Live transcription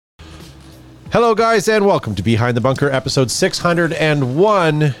Hello, guys, and welcome to Behind the Bunker, episode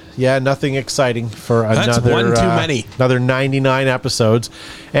 601. Yeah, nothing exciting for That's one too many. Another 99 episodes,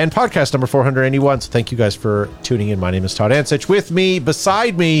 and podcast number 481. So thank you guys for tuning in. My name is Todd Ansich. With me,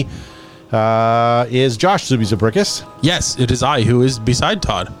 beside me, is Josh Zuby-Zubrickus. Yes, it is I who is beside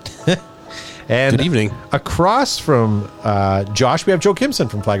Todd. And good evening. Across from Josh, we have Joe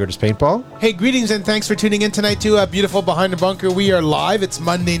Kimson from Flag Artist Paintball. Hey, greetings, and thanks for tuning in tonight to beautiful Behind the Bunker. We are live. It's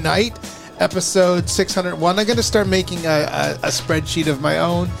Monday night. Episode 601. I'm going to start making a spreadsheet of my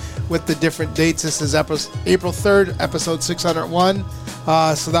own with the different dates. This is April 3rd, episode 601.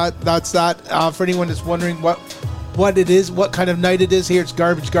 So that's that. For anyone that's wondering what it is, what kind of night it is here, it's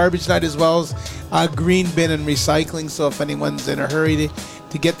garbage night, as well as green bin and recycling. So if anyone's in a hurry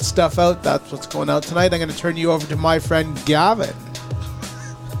to get the stuff out, that's what's going out tonight. I'm going to turn you over to my friend Gavin.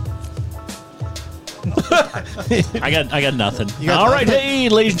 I got nothing. All right, hey,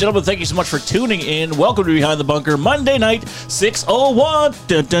 ladies and gentlemen, thank you so much for tuning in. Welcome to Behind the Bunker, Monday night, 6:01.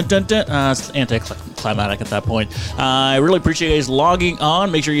 Dun, dun, dun, dun. It's anticlimactic at that point. I really appreciate you guys logging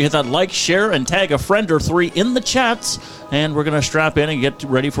on. Make sure you hit that like, share, and tag a friend or three in the chats. And we're going to strap in and get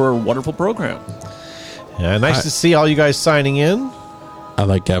ready for a wonderful program. Yeah, nice to see all you guys signing in. I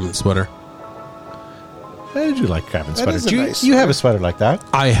like Gavin's sweater. I do like Gavin's That sweater. is a Do you, nice you have sweater. a sweater like that?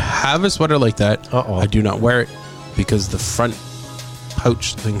 I have a sweater like that. Uh-oh. I do not wear it because the front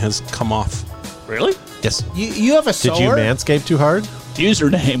pouch thing has come off. Really? Yes. You have a Did sewer? you manscape too hard?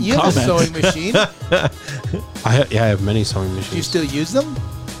 Username, You have a comment. sewing machine? I have many sewing Do you machines. still use them?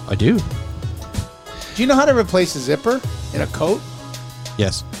 I do. Do you know how to replace a zipper in a coat?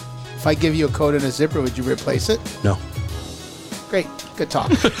 Yes. If I give you a coat and a zipper, would you replace it? No. Great. Good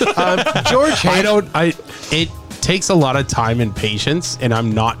talk. George It takes a lot of time and patience, and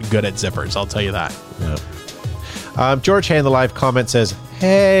I'm not good at zippers. I'll tell you that. George Hay in the live comment says,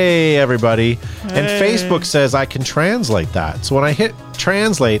 "Hey, everybody." And Facebook says I can translate that. So when I hit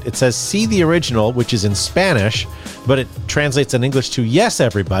translate, it says see the original, which is in Spanish, but it translates in English to yes,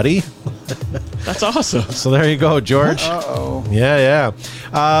 everybody. That's awesome. So there you go, George. Uh-oh. Yeah.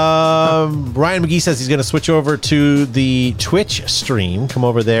 Ryan McGee says he's going to switch over to the Twitch stream. Come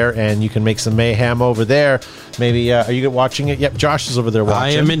over there and you can make some mayhem over there. Maybe, are you watching it? Yep, Josh is over there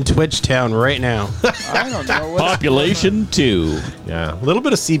watching. I am in Twitch Town right now. I don't know. What's Population 2. Yeah, a little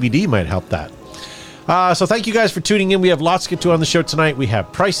bit of CBD might help that. So thank you guys for tuning in. We have lots to get to on the show tonight. We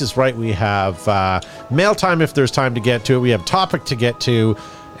have Prices Right. We have mail time if there's time to get to it. We have topic to get to.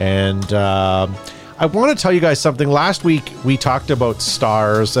 And I want to tell you guys something. Last week, we talked about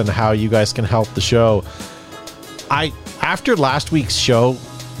stars and how you guys can help the show. After last week's show,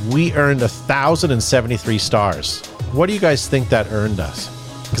 we earned 1,073 stars. What do you guys think that earned us?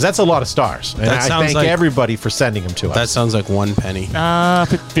 Because that's a lot of stars. And That I sounds thank like- everybody for sending them to That us. sounds like 1 penny.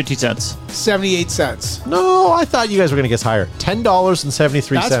 50 cents. 78 cents. No, I thought you guys were going to guess higher.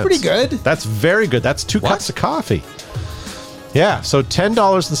 $10.73. That's pretty good. That's very good. That's 2 cups of coffee. Yeah, so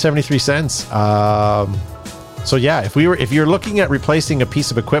 $10.73. So yeah, if you're looking at replacing a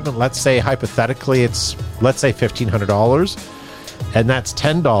piece of equipment, let's say hypothetically it's $1,500, and that's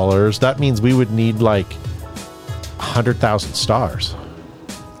 $10. That means we would need like 100,000 stars.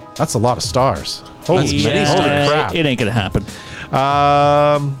 That's a lot of stars. Holy crap! It ain't going to happen.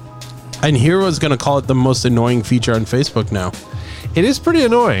 And Hero's going to call it the most annoying feature on Facebook now. It is pretty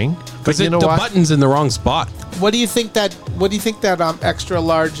annoying because Because you know the what? button's in the wrong spot. What do you think that extra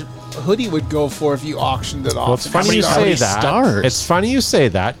large hoodie would go for if you auctioned it off? Well, it's funny many you say many that. stars? It's funny you say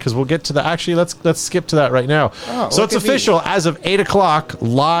that because we'll get to that. Actually, let's skip to that right now. Oh, so look it's at me. official as of 8 o'clock,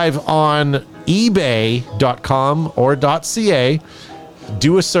 live on eBay.com or .ca.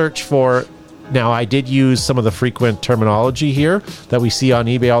 Do a search for. Now, I did use some of the frequent terminology here that we see on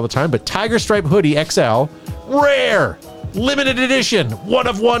eBay all the time, but Tiger Stripe Hoodie XL, rare, limited edition, one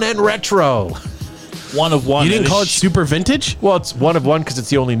of one and retro. One of one. You didn't call it super vintage? Well, it's one of one because it's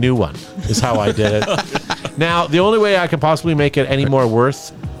the only new one, is how I did it. Now, the only way I can possibly make it any more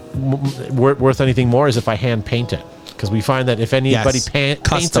worth anything more is if I hand paint it. Because we find that if anybody Yes. paints a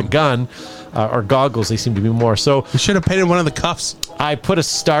Custom. gun or goggles, they seem to be more. So You should have painted one of the cuffs. I put a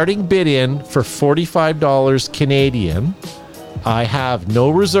starting bid in for $45 Canadian. I have no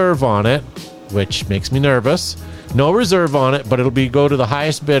reserve on it, which makes me nervous. No reserve on it, but it'll go to the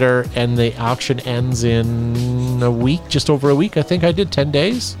highest bidder, and the auction ends in a week, just over a week. I think I did 10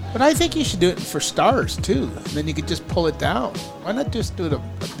 days. But I think you should do it for stars too. And then you could just pull it down. Why not just do it a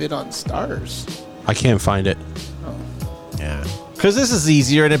bid on stars? I can't find it. Yeah. Because this is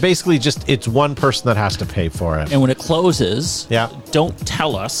easier, and it's one person that has to pay for it. And when it closes, Yeah. don't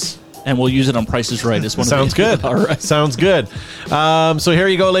tell us. And we'll use it on Prices Right. As one Sounds of the, good. All right. Sounds good. So here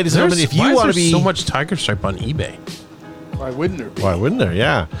you go, ladies and gentlemen. If you want to be so much Tiger Stripe on eBay. Why wouldn't there be? Why wouldn't there?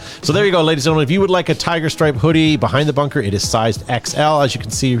 Yeah. So there you go, ladies and gentlemen. If you would like a Tiger Stripe hoodie behind the bunker, it is sized XL, as you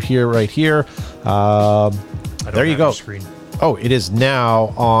can see here, right here. There you go. Screen. Oh, it is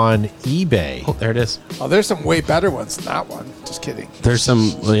now on eBay. Oh, there it is. Oh, there's some way better ones than that one. Just kidding. There's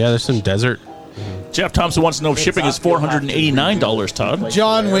some desert. Jeff Thompson wants to know if shipping is $489, Todd.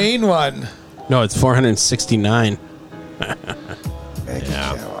 John Wayne one. No, it's $469.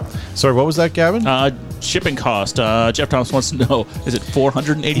 Yeah. Sorry, what was that, Gavin? Shipping cost. Jeff Thompson wants to know, is it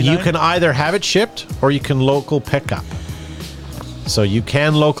 $489? You can either have it shipped or you can local pick up. So you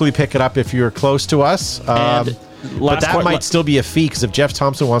can locally pick it up if you're close to us. And but that might still be a fee, because if Jeff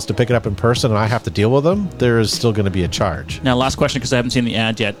Thompson wants to pick it up in person and I have to deal with them, there is still going to be a charge. Now, last question, because I haven't seen the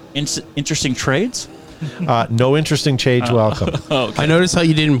ad yet. Interesting trades? No interesting change welcome. Okay. I noticed how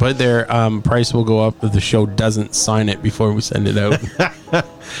you didn't put there, price will go up if the show doesn't sign it before we send it out.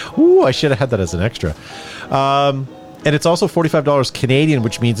 Ooh, I should have had that as an extra. And it's also $45 Canadian,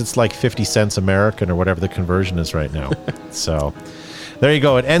 which means it's like 50 cents American or whatever the conversion is right now. So there you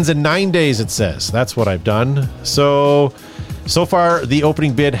go. It ends in 9 days, it says. That's what I've done. So far, the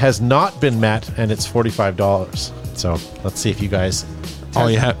opening bid has not been met, and it's $45. So let's see if you guys... Oh,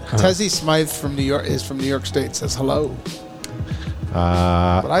 yeah. Tessie Smythe from New York is from New York State. Says hello.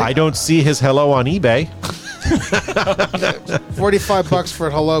 I don't see his hello on eBay. $45 for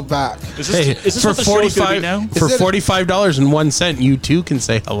hello back. Is this what the show is gonna be now? For $45.01, you too can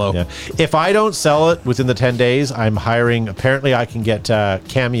say hello. Yeah. If I don't sell it within the 10 days, I'm hiring. Apparently, I can get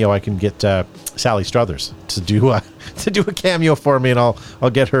Cameo. I can get Sally Struthers to do a cameo for me, and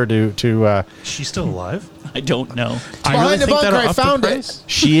I'll get her to. She's still alive? I don't know. Behind the bunker, I found it.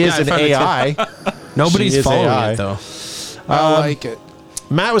 She is an found it AI. Nobody's She is following AI. it, though. I like it.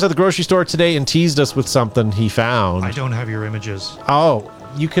 Matt was at the grocery store today and teased us with something he found. I don't have your images. Oh,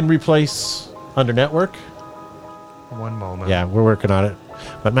 you can replace under network? One moment. Yeah, we're working on it.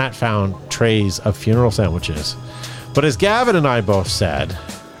 But Matt found trays of funeral sandwiches. But as Gavin and I both said,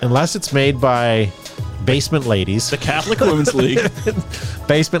 unless it's made by basement ladies, The Catholic Women's League.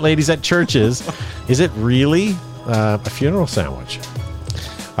 basement ladies at churches, is it really a funeral sandwich?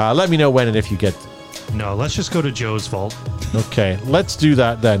 Let me know when and if you get... No, let's just go to Joe's vault. Okay, let's do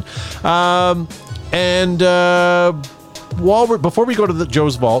that then. Before we go to the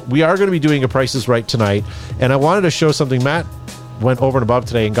Joe's Vault, we are going to be doing a Price is Right tonight, and I wanted to show something. Matt went over and above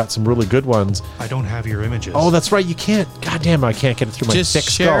today and got some really good ones. I don't have your images. Oh, that's right. You can't. God damn, I can't get it through my Just thick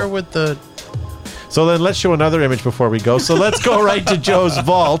share skull. with the... So then let's show another image before we go. So let's go right to Joe's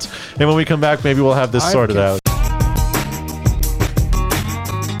Vault, and when we come back, maybe we'll have this sorted out.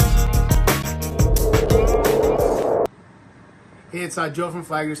 Hey, it's Joe from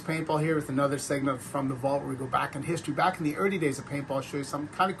Flaggers Paintball here with another segment from the Vault where we go back in history, back in the early days of paintball. I'll show you something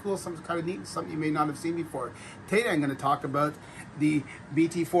kind of cool, something kind of neat, something you may not have seen before. Today I'm going to talk about the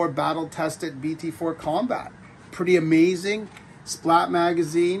BT4 Battle Tested BT4 Combat. Pretty amazing. Splat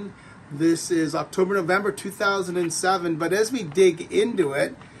Magazine. This is October, November 2007. But as we dig into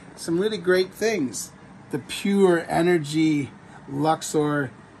it, some really great things. The Pure Energy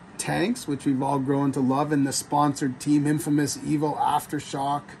Luxor tanks, which we've all grown to love, and the sponsored Team Infamous Evo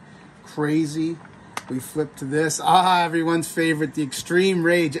Aftershock. Crazy. We flip to this. Everyone's favorite, the Extreme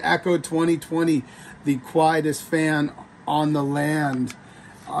Rage Echo 2020, the quietest fan on the land,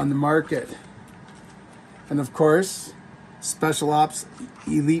 on the market. And of course, Special Ops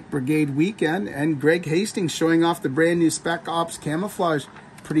Elite Brigade Weekend, and Greg Hastings showing off the brand new Spec Ops camouflage.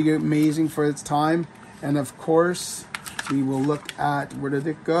 Pretty amazing for its time. And of course, we will look at, where did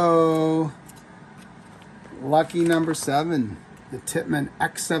it go? Lucky number 7, the Tippmann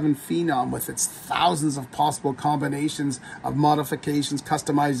X7 Phenom with its thousands of possible combinations of modifications,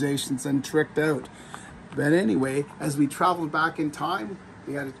 customizations, and tricked out. But anyway, as we traveled back in time,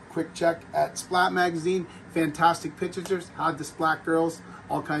 we had a quick check at Splat Magazine. Fantastic pictures, had the Splat Girls,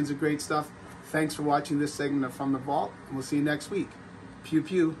 all kinds of great stuff. Thanks for watching this segment of From the Vault, and we'll see you next week. Pew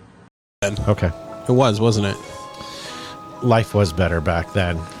pew. Okay. It was, wasn't it? Life was better back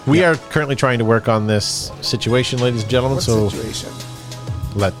then. We are currently trying to work on this situation, ladies and gentlemen. What so situation?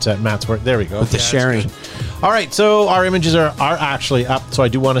 let Matt's work. There we go. With the sharing. All right, so our images are actually up. So I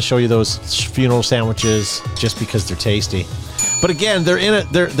do want to show you those funeral sandwiches just because they're tasty. But again,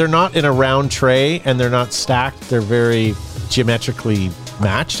 they're not in a round tray and they're not stacked. They're very geometrically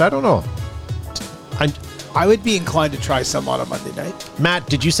matched. I don't know. I would be inclined to try some on a Monday night. Matt,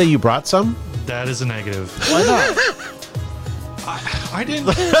 did you say you brought some? That is a negative. Why not? I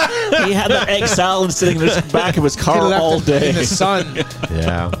didn't. He had the egg salad sitting in the back of his car He left all it day. in the sun.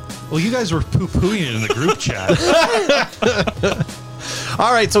 Yeah. Well, you guys were poo-pooing it in the group chat.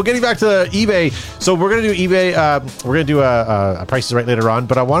 All right, so getting back to eBay. So we're going to do eBay. We're going to do a Prices Right later on,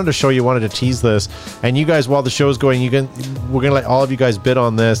 but I wanted to show you, wanted to tease this. And you guys, while the show's going, we're going to let all of you guys bid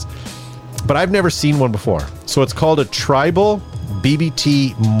on this. But I've never seen one before. So it's called a Tribal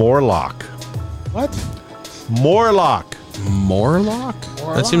BBT Morlock. What? Morlock. Morlock?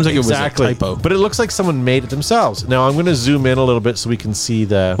 That seems like it was a typo. But it looks like someone made it themselves. Now I'm going to zoom in a little bit so we can see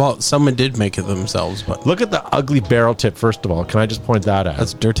the... Well, someone did make it themselves, but Look at the ugly barrel tip, first of all. Can I just point that out?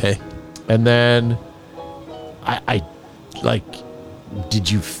 that's dirty. And then, I like,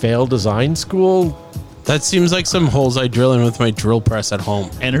 did you fail design school? That seems like some holes I drill in with my drill press at home.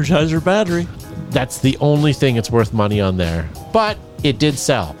 Energizer battery. That's the only thing it's worth money on there. But it did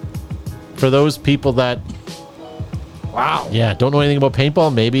sell. For those people that, Wow. yeah, don't know anything about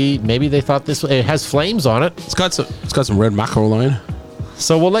paintball, maybe they thought it has flames on it. It's got some red macro line.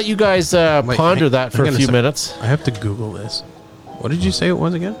 So we'll let you guys ponder that for a few minutes. I have to Google this. What did you say it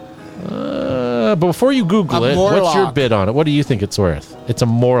was again? But before you Google A it, what's your Morlock. bid on it? What do you think it's worth? It's a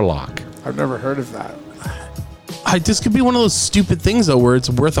Morlock. I've never heard of that. This could be one of those stupid things though, where it's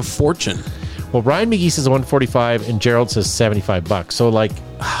worth a fortune. Well, Ryan McGee says 145 and Gerald says $75. So like,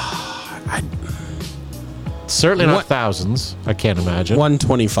 certainly not What- thousands. I can't imagine.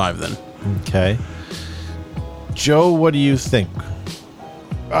 125 then. Okay. Joe, what do you think?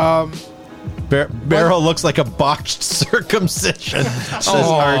 Barrel looks like a botched circumcision, says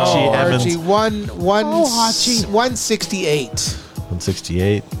Archie Evans. Archie, 168.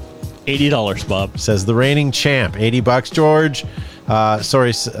 168. $80, Bob. Says the reigning champ. $80, George.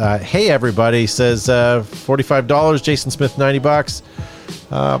 Hey, everybody, says $45. Jason Smith, $90.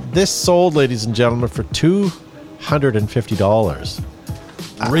 This sold, ladies and gentlemen, for $250.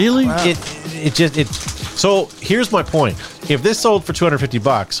 Really? So here's my point. If this sold for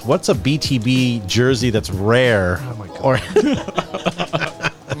 $250, what's a BTB jersey that's rare? Oh my God.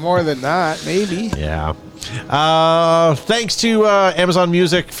 Or More than that, maybe. yeah. Thanks to Amazon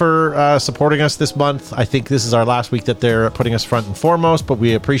Music for supporting us this month. I think this is our last week that they're putting us front and foremost, but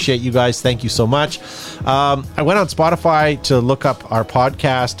we appreciate you guys. Thank you so much. I went on Spotify to look up our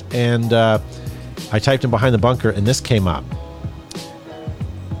podcast, and I typed in Behind the Bunker, and this came up.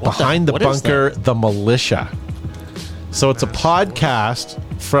 Behind the what is Bunker, the Militia. So it's a podcast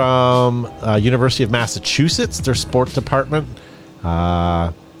from University of Massachusetts, their sports department.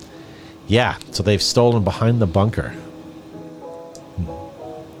 Yeah, so they've stolen Behind the Bunker.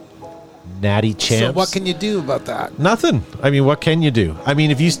 Natty champs. So what can you do about that? Nothing. I mean, what can you do? I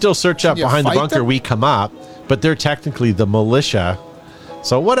mean, if you still search up you Behind the fight Bunker, them? we come up, but they're technically the militia.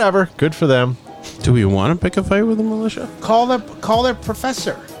 So whatever, good for them. Do we want to pick a fight with the militia? Call their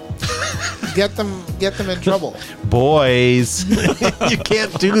professor. Get them in trouble. Boys, you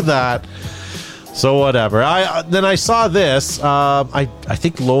can't do that. So whatever. Then I saw this. I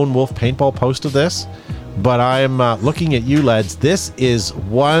think Lone Wolf Paintball posted this, but I'm looking at you, lads. This is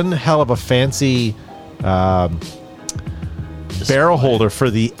one hell of a fancy barrel holder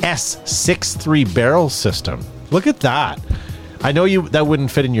for the S63 barrel system. Look at that. I know that wouldn't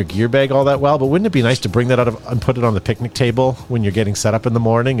fit in your gear bag all that well, but wouldn't it be nice to bring that out and put it on the picnic table when you're getting set up in the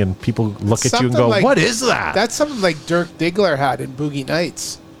morning and people look at you and Something go, like- what is that? That's something like Dirk Diggler had in Boogie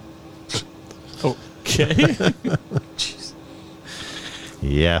Nights. Okay.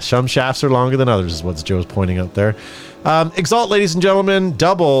 Yeah, some shafts are longer than others, is what Joe's pointing out there. Exalt, ladies and gentlemen,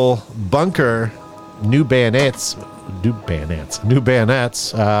 double bunker, new bayonets. What do you guys think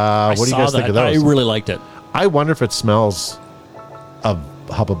of those? I really liked it. I wonder if it smells of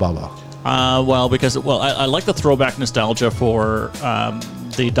Hubba Bubba. I like the throwback nostalgia for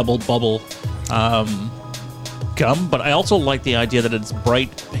the double bubble gum, but I also like the idea that it's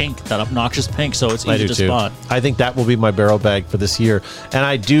bright pink, that obnoxious pink, so it's easy to spot. I think that will be my barrel bag for this year, and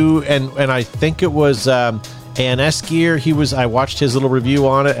I do, and I think it was ANS Gear. I watched his little review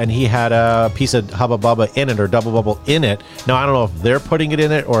on it, and he had a piece of Hubba Bubba in it, or double bubble in it. Now I don't know if they're putting it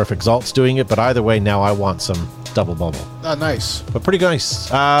in it or if Exalt's doing it, but either way, now I want some double bubble. Oh, nice. But pretty nice.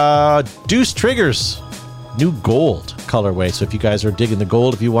 Deuce Triggers, new gold colorway. So if you guys are digging the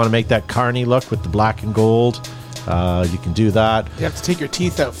gold, if you want to make that carny look with the black and gold, you can do that. You have to take your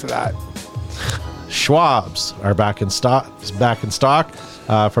teeth out for that. Schwab's are back in stock.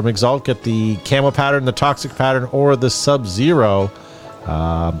 From Exalt, get the camo pattern, the toxic pattern, or the Sub-Zero,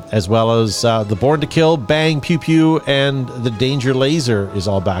 as well as the Born to Kill, Bang, Pew Pew, and the Danger Laser is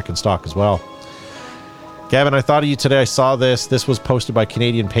all back in stock as well. Gavin, I thought of you today. I saw this. This was posted by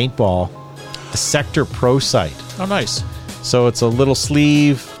Canadian Paintball, the Sector Pro sight. Oh, nice. So it's a little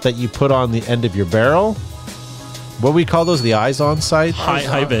sleeve that you put on the end of your barrel. what we call those? The eyes on sight?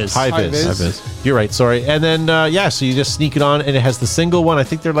 High vis. High vis. High vis. You're right. Sorry. And then so you just sneak it on, and it has the single one. I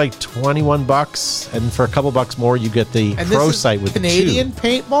think they're like $21, and for a couple bucks more, you get the And pro this is sight with Canadian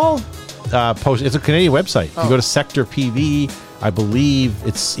paintball. the two. It's a Canadian website. You go to Sector PV. I believe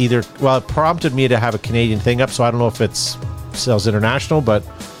it's either. Well, it prompted me to have a Canadian thing up, so I don't know if it's sells international, but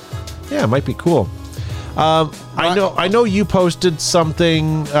yeah, it might be cool. I know you posted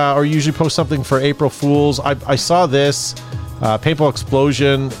something, or usually post something for April Fools. I saw this. Paintball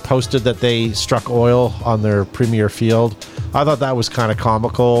Explosion posted that they struck oil on their premier field. I thought that was kind of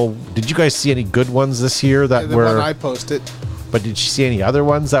comical. Did you guys see any good ones this year that The were? one I posted. But did you see any other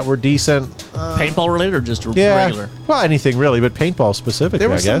ones that were decent? Paintball related or just Yeah, regular? well, anything really, but paintball specifically, There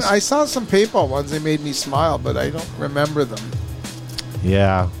were I guess. I saw some paintball ones. They made me smile, but I don't remember them.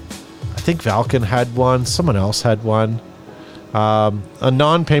 Yeah. I think Valken had one. Someone else had one. A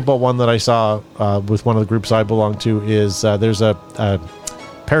non-paintball one that I saw with one of the groups I belong to is there's a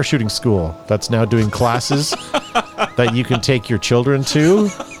parachuting school that's now doing classes that you can take your children to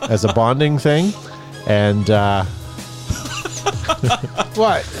as a bonding thing. And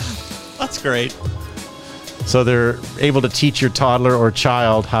What? That's great. so they're able to teach your toddler or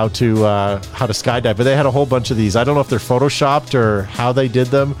child how to skydive. But they had a whole bunch of these. I don't know if they're photoshopped or how they did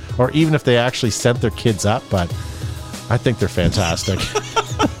them, or even if they actually sent their kids up. But I think they're fantastic.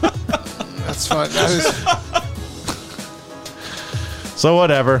 That's fun. That is, So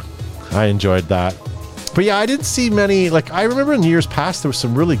whatever. I enjoyed that. But yeah, I didn't see many. Like, I remember in years past, there were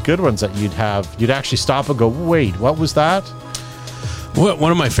some really good ones that you'd actually stop and go, wait, what was that?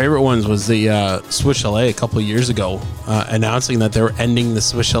 One of my favorite ones was the Swiss Chalet a couple of years ago, announcing that they were ending the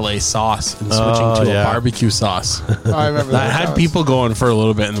Swiss Chalet sauce and switching to a barbecue sauce. I remember That had was- people going for a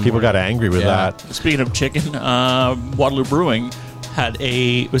little bit in the People morning. got angry with Yeah. that. Speaking of chicken, Waterloo Brewing had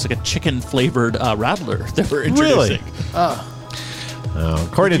it was like a chicken flavored rattler that we're Really? introducing.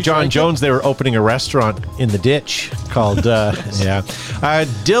 According to you John like Jones, they were opening a restaurant in the ditch called,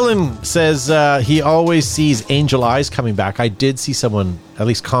 Dylan says he always sees Angel Eyes coming back. I did see someone at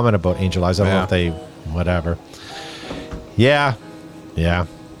least comment about Angel Eyes. I don't know if they, whatever. Yeah.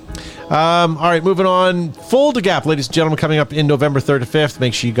 All right, moving on. Full to Gap, ladies and gentlemen, coming up in November 3rd to 5th.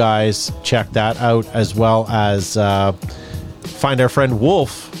 Make sure you guys check that out, as well as find our friend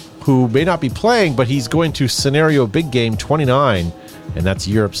Wolf, who may not be playing, but he's going to Scenario Big Game 29, and that's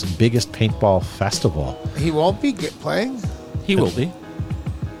Europe's biggest paintball festival. He won't be playing. He will be.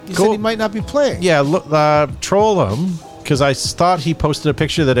 He Go- said he might not be playing. Yeah, look, troll him, because I thought he posted a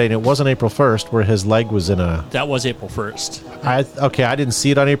picture today, and it wasn't April 1st, where his leg was in a... That was April 1st. I didn't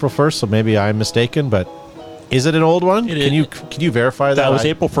see it on April 1st, so maybe I'm mistaken, but is it an old one? It Can is. you verify that? That was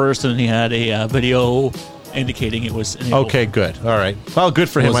April 1st, and he had a video indicating it was in April. Okay, good. All right. Well, good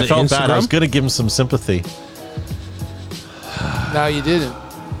for him. Was I it felt bad. I Instagram? was going to give him some sympathy. No, you didn't.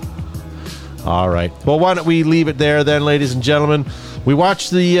 All right. Well, why don't we leave it there then, ladies and gentlemen? We watched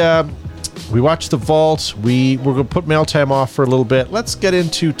the vault. We're going to put mail time off for a little bit. Let's get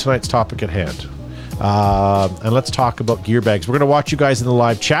into tonight's topic at hand, and let's talk about gear bags. We're going to watch you guys in the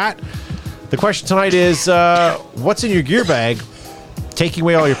live chat. The question tonight is, what's in your gear bag? Taking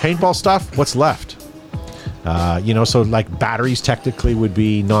away all your paintball stuff, what's left? So like batteries technically would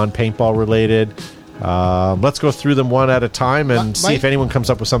be non-paintball related. Let's go through them one at a time and see if anyone comes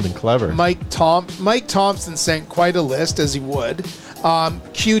up with something clever. Mike Thompson sent quite a list, as he would.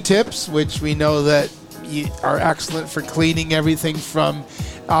 Q-tips, which we know that are excellent for cleaning everything from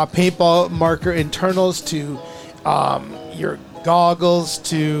paintball marker internals to your goggles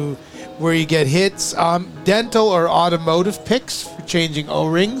to where you get hits. Dental or automotive picks for changing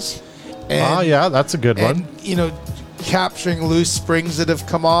O-rings. And, yeah, that's a good one. and, capturing loose springs that have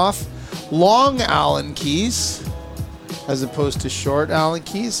come off. Long Allen keys as opposed to short Allen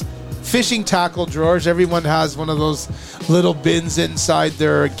keys. Fishing tackle drawers. Everyone has one of those little bins inside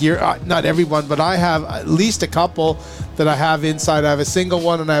their gear. Not everyone, but I have at least a couple that I have inside. I have a single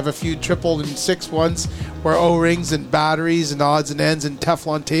one and I have a few triple and six ones where O-rings and batteries and odds and ends and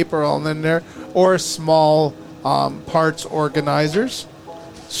Teflon tape are all in there. Or small parts organizers.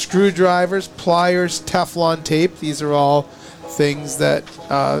 Screwdrivers, pliers, Teflon tape. These are all things that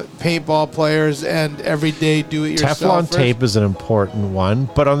paintball players and everyday do-it-yourselfers. Teflon tape is an important one,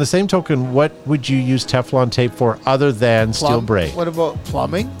 but on the same token, what would you use Teflon tape for other than steel braid? What about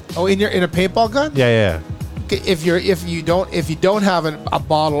plumbing? Oh, in a paintball gun? Yeah. Okay, if you don't have a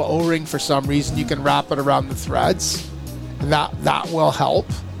bottle O-ring for some reason, you can wrap it around the threads, and that will help.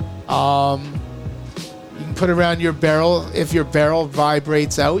 You can put it around your barrel. If your barrel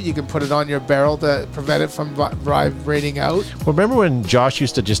vibrates out, you can put it on your barrel to prevent it from vibrating out. Well, remember when Josh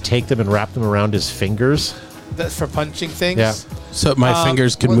used to just take them and wrap them around his fingers? That's for punching things. Yeah. So my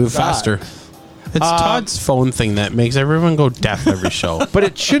fingers can what's move that? faster. It's Todd's phone thing that makes everyone go deaf every show. But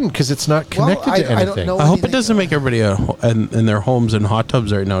it shouldn't because it's not connected to anything. I don't know. I hope it anything. doesn't make everybody in their homes and hot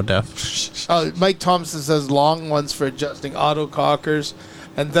tubs right now deaf. Mike Thompson says long ones for adjusting auto cockers,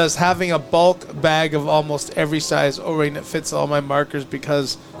 and thus having a bulk bag of almost every size O-ring that fits all my markers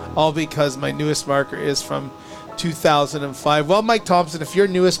because my newest marker is from 2005. Well, Mike Thompson, if your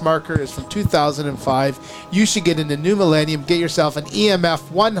newest marker is from 2005, you should get in the new millennium. Get yourself an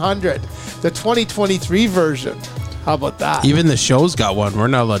EMF 100, the 2023 version. How about that? Even the show's got one. We're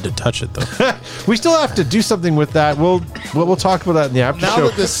not allowed to touch it though. We still have to do something with that. We'll talk about that in the after Now show.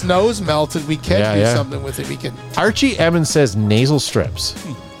 that the snow's melted, we can Yeah, do yeah. something with it. We can. Archie Emmons says nasal strips.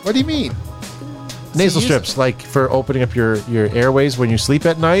 What do you mean? Nasal use- strips, like for opening up your airways when you sleep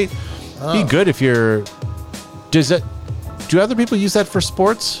at night. Be good if you're. Do other people use that for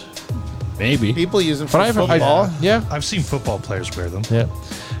sports? Maybe. People use them for But I've football. yeah. I've seen football players wear them. Yeah.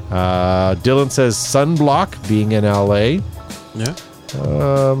 Dylan says sunblock, being in LA. Yeah.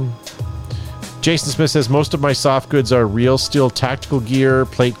 Jason Smith says most of my soft goods are real steel tactical gear,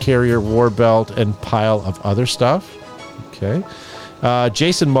 plate carrier, war belt, and pile of other stuff. Okay.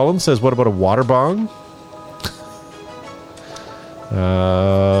 Jason Mullen says, what about a water bong?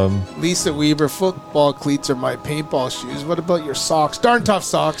 Lisa Weber, football cleats are my paintball shoes. What about your socks? Darn tough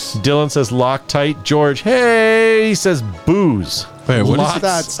socks. Dylan says Loctite. George, hey, he says booze. Wait, what is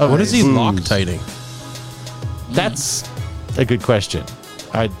Lots that? of What is he booze. Loctiting? That's a good question.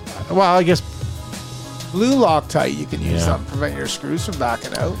 I guess Blue Loctite you can use Yeah. to prevent your screws from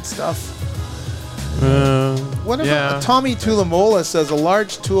backing out and stuff. What about yeah. Tommy Tulamola says a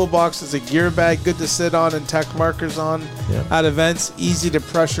large toolbox is a gear bag, good to sit on and tack markers on Yeah. at events, easy to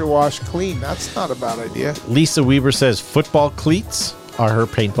pressure wash clean. That's not a bad idea. Lisa Weaver says football cleats are her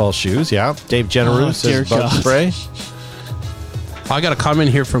paintball shoes. Yeah. Dave Generou Oh, dear says bug God. spray. I got a comment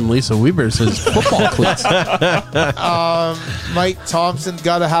here from Lisa Weber. It says football cleats. Mike Thompson,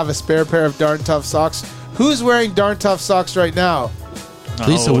 gotta have a spare pair of Darn Tough socks. Who's wearing Darn Tough socks right now?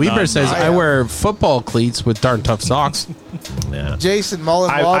 Lisa Oh, Weber not says, mine. I wear football cleats with darn tough socks. Yeah. Jason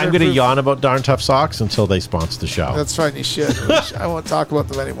Mullen, I'm going to waterproof- yawn about Darn Tough Socks until they sponsor the show. That's fine. You should. I won't talk about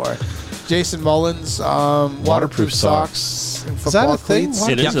them anymore. Jason Mullins, waterproof socks and that football a thing? cleats.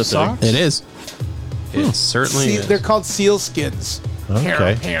 What? It is a thing. It is. It certainly is. They're called seal skins.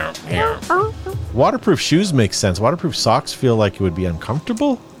 Okay. Waterproof shoes make sense. Waterproof socks feel like it would be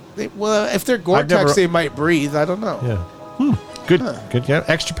uncomfortable. Well, if they're I've Gore-Tex, never- they might breathe. I don't know. Yeah. Good. Good. Yeah.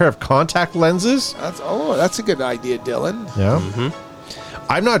 Extra pair of contact lenses. That's a good idea, Dylan. Yeah.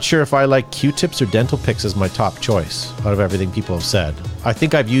 I'm not sure if I like Q-tips or dental picks as my top choice out of everything people have said. I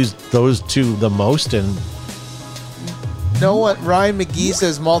think I've used those two the most, and Know what? Ryan McGee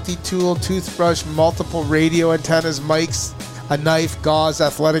says multi-tool, toothbrush, multiple radio antennas, mics, a knife, gauze,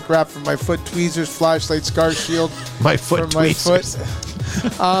 athletic wrap for my foot, tweezers, flashlight, scar shield my for foot my tweezers.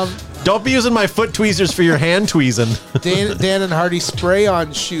 foot. Don't be using my foot tweezers for your hand tweezing. Dan and Hardy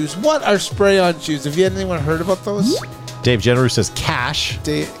spray-on shoes. What are spray-on shoes? Have you anyone heard about those? Dave Generou says cash.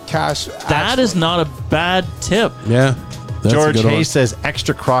 Cash. That is not a bad tip. Yeah. That's a George good one. Hayes says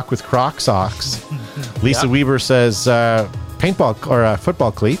extra croc with croc socks. Lisa Weber says paintball or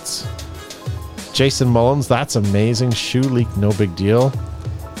football cleats. Jason Mullins, that's amazing. Shoe leak, no big deal.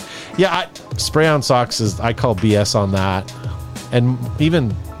 Yeah, spray on socks is I call BS on that, and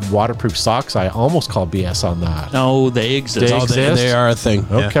even waterproof socks I almost call BS on that. No, they exist. They Oh, exist? they are a thing.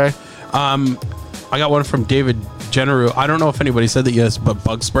 Yeah. Okay, I got one from David Generou. I don't know if anybody said that yes, but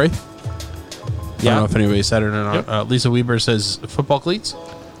bug spray. I don't know if anybody said it or not. Yep. Lisa Weber says football cleats.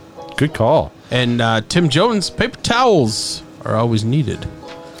 good call. And Tim Jones, paper towels are always needed.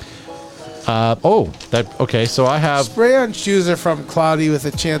 Okay. So I have Spray-on shoes are from Cloudy with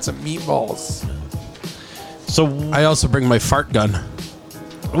a Chance of Meatballs. I also bring my fart gun.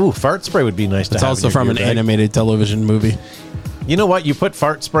 fart spray would be nice to It's have. also in your from an gear bag. animated television movie. You know what? You put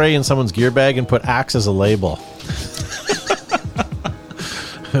fart spray in someone's gear bag and put Axe as a label.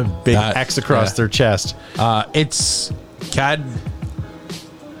 Big That- X across yeah. their chest. It's Cad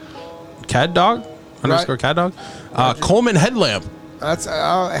Dog _ Cad Dog. Coleman headlamp. That's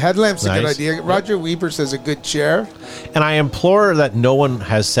headlamp's a good Nice. idea. Roger Weber says a good chair. And I implore that no one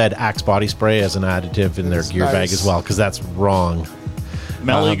has said Axe body spray as an additive in their That's gear bag nice. as well, because that's wrong.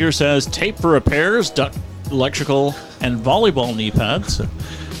 Mel Eager says tape for repairs, duct, electrical, and volleyball knee pads.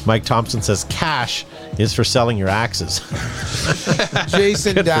 Mike Thompson says cash is for selling your axes.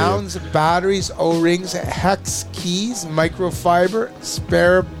 Jason Good for you. Downs, batteries, O-rings, hex keys, microfiber,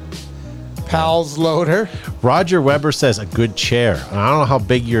 spare Pals loader. Roger Weber says a good chair. And I don't know how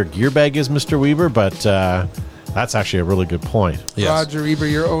big your gear bag is, Mr. Weaver, but that's actually a really good point. Yes. Roger Weber,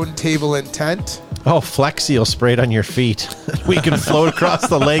 your own table and tent. Oh, Flex Seal sprayed on your feet. We can float across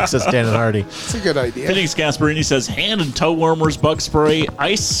the lake, says Dan and Hardy. It's a good idea. Phoenix Gasparini says hand and toe warmers, bug spray,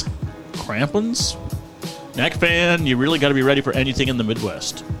 ice, crampons, neck fan. You really got to be ready for anything in the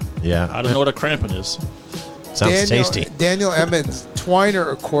Midwest. Yeah. I don't know what a crampon is. Sounds tasty. Daniel Emmons, twine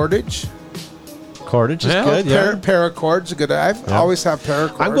or cordage? Cordage is Yeah. good, yeah. Paracords are good. I've always have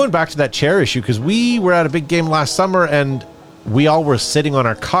paracord. I'm going back to that chair issue because we were at a big game last summer and we all were sitting on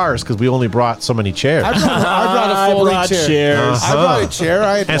our cars because we only brought so many chairs. I brought a folding brought chair. chairs. I brought a chair.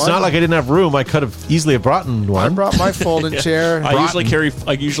 I had And it's one. not like I didn't have room. I could have easily have brought one. I brought my folding chair. I usually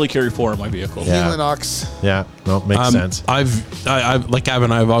carry 4 in my vehicle. Yeah. Helinox. Yeah, no, makes sense. I've like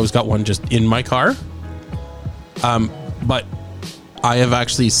Gavin, I've always got one just in my car. But I have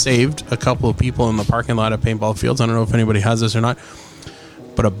actually saved a couple of people in the parking lot at paintball fields. I don't know if anybody has this or not,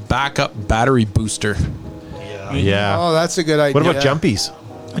 but a backup battery booster. Yeah. Oh, that's a good idea. What about jumpies?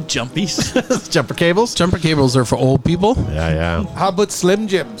 Jumpies. Jumper cables? Jumper cables are for old people, Yeah, yeah. How about Slim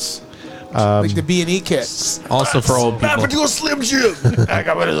Jims? Like the B&E kits. also for old people. a Slim Jim. I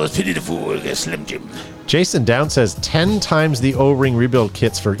got one of those pity the fool, get Slim Jim. Jason Down says 10 times the O-ring rebuild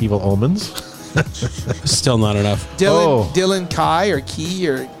kits for Evil Omens. Still not enough. Dylan Kai or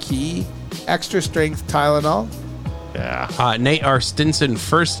Key. Extra strength Tylenol. Yeah. Nate R. Stinson,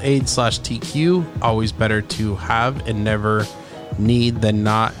 first aid /TQ. Always better to have and never need than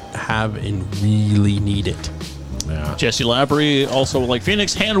not have and really need it. Yeah. Jesse Labrie, also like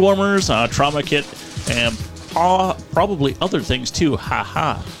Phoenix, hand warmers, trauma kit, and probably other things too. Ha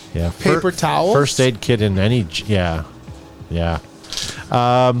ha. Yeah. Paper towels? First aid kit in any. Yeah. Yeah.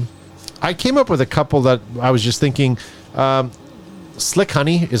 I came up with a couple that I was just thinking. Slick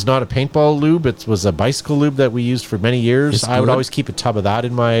Honey is not a paintball lube. It was a bicycle lube that we used for many years. It's I would good. always keep a tub of that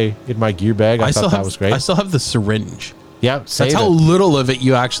in my gear bag. I thought that was great. I still have the syringe. Yeah, save That's how it. little of it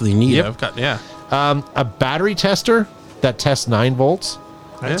you actually need. Yep. I've got yeah. A battery tester that tests 9 volts.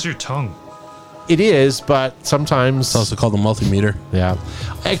 That's your tongue. It is, but sometimes. It's also called a multimeter. Yeah.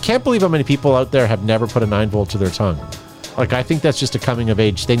 I can't believe how many people out there have never put a 9 volt to their tongue. Like, I think that's just a coming of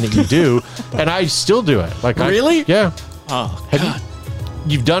age thing that you do, and I still do it. Like, Really? Yeah. Oh, Have God.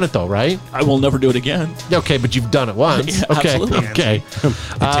 You've done it though, right? I will never do it again. Okay, but you've done it once. Yeah, okay. absolutely. Okay.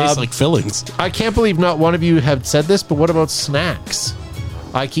 It tastes like fillings. I can't believe not one of you have said this, but what about snacks?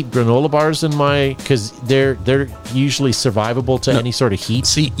 I keep granola bars in my because they're usually survivable to any sort of heat.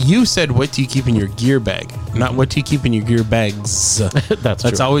 See, you said what do you keep in your gear bag, not what do you keep in your gear bags. That's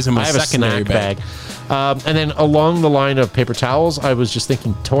true. always in my I have secondary a snack bag. And then along the line of paper towels, I was just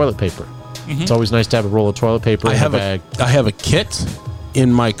thinking toilet paper. It's always nice to have a roll of toilet paper in a bag. I have a kit in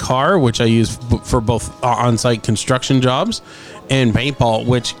my car which I use for both on-site construction jobs and paintball,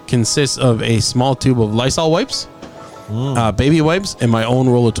 which consists of a small tube of Lysol wipes, baby wipes, and my own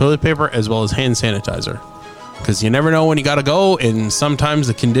roll of toilet paper, as well as hand sanitizer. Because you never know when you got to go, and sometimes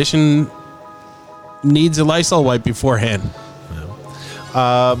the condition needs a Lysol wipe beforehand.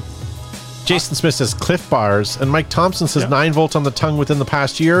 Jason Smith says Cliff Bars, and Mike Thompson says 9 volts on the tongue within the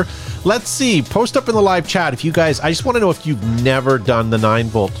past year. Let's see. Post up in the live chat if you guys. I just want to know if you've never done the 9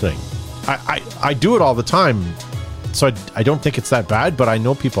 volt thing. I do it all the time, so I don't think it's that bad, but I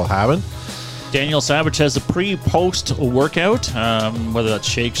know people haven't. Daniel Savage has a pre-post workout, whether that's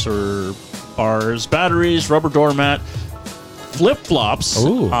shakes or bars, batteries, rubber doormat, flip-flops.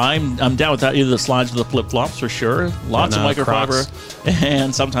 Ooh. I'm down with that. Either the slides or the flip-flops for sure. Lots of microfiber,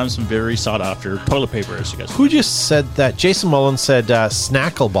 and sometimes some very sought-after toilet paper, as you guys. Who just said that? Jason Mullen said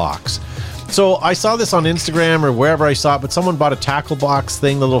Snackle Box. So I saw this on Instagram or wherever I saw it, but someone bought a tackle box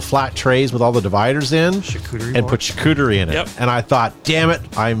thing, the little flat trays with all the dividers in, Charcuterie and board? put charcuterie in it. Yep. And I thought, damn it,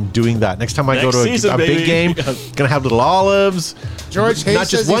 I'm doing that. Next time I Next go to season, a big baby. game, gonna have little olives. George Hayes Not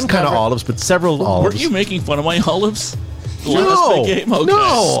just says one he's kind of never- olives, but several Were olives. you making fun of my olives? No, Last big game? Okay.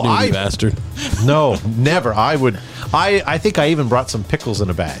 no, Snooty bastard. no, never. I think I even brought some pickles in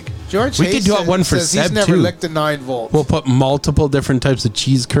a bag. George We Hayes could do says- one for says he's Seb, never too. licked a 9 volt. We'll put multiple different types of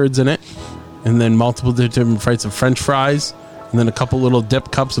cheese curds in it, and then multiple different types of French fries, and then a couple little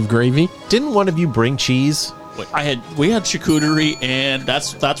dip cups of gravy. Didn't one of you bring cheese? We had charcuterie, and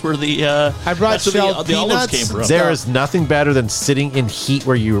that's where the I brought that's where shelled the olives peanuts. came from. There is nothing better than sitting in heat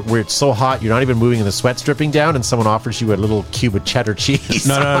where it's so hot you're not even moving and the sweat's dripping down, and someone offers you a little cube of cheddar cheese.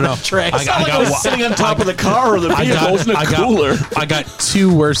 No. on a tray. It's not like I was sitting on top of the car or the vehicle. It was in a cooler. I got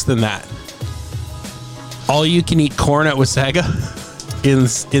two worse than that. All you can eat corn at Wasaga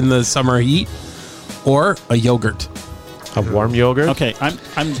in the summer heat, or a yogurt. A warm yogurt. Okay,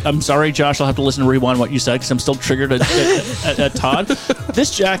 I'm sorry, Josh. I'll have to listen to rewind what you said because I'm still triggered at Todd.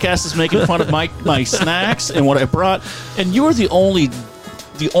 This jackass is making fun of my snacks and what I brought, and you are the only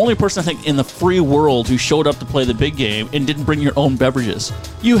person I think in the free world who showed up to play the big game and didn't bring your own beverages.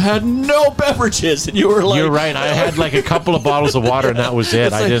 You had no beverages, and you were like, You're right. I had like a couple of bottles of water, and that was it.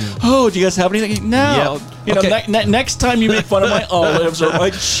 it's I like, didn't. Oh, do you guys have anything? No. Yep. You know, next time you make fun of my olives or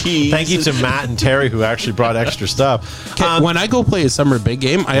my cheese. Thank you to Matt and Terry who actually brought extra stuff. When I go play a summer big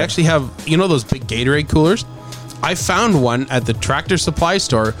game, I actually have, those big Gatorade coolers? I found one at the Tractor Supply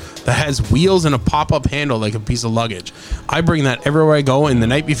store that has wheels and a pop-up handle like a piece of luggage. I bring that everywhere I go, and the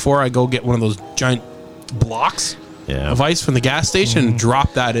night before I go get one of those giant blocks of ice from the gas station and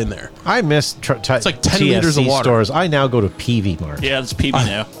drop that in there. I miss it's like 10 liters of water. stores. I now go to PV Mart. Yeah, it's PB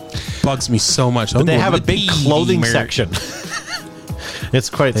now. Bugs me so much. But they have a big clothing section. It's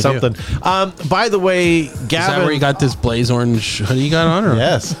quite something. By the way, Gavin, is that where you got this blaze orange hoodie you got on? Or?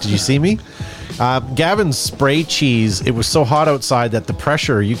 Yes. Did you see me? Gavin's spray cheese, it was so hot outside that the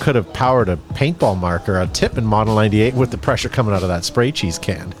pressure, you could have powered a paintball marker, a Tippin Model 98 with the pressure coming out of that spray cheese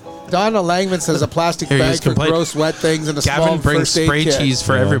can. Donald Langman says a plastic bag for gross wet things and a Gavin small brings first aid spray kit. cheese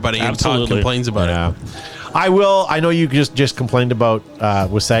for everybody, and Todd complains about it. I know you just complained about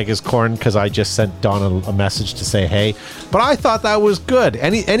Wasaga's corn because I just sent Don a message to say hey, but I thought that was good.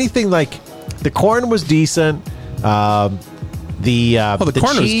 Anything like the corn was decent. The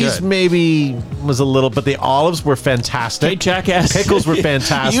corn cheese was good. maybe was a little, but the olives were fantastic. Hey, jackass. Pickles were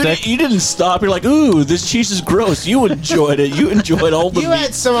fantastic. You didn't stop. You're like, ooh, this cheese is gross. You enjoyed it. You enjoyed all the You meat.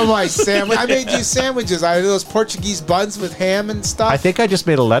 had some of my sandwich. I made you sandwiches. I had those Portuguese buns with ham and stuff. I think I just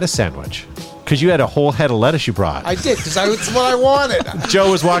made a lettuce sandwich because you had a whole head of lettuce you brought. I did because it's what I wanted.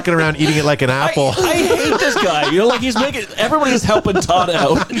 Joe was walking around eating it like an apple. I hate this guy. Like he's making everybody's helping Todd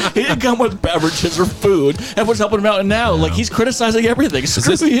out. He didn't come with beverages or food. Everyone's helping him out, and now like he's criticizing everything. Is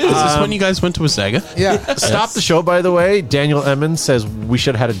this when you guys went to Wasaga? Yeah. Stop the show, by the way. Daniel Emmons says we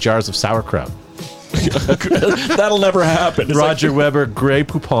should have had jars of sauerkraut. That'll never happen. It's Roger Weber, Grey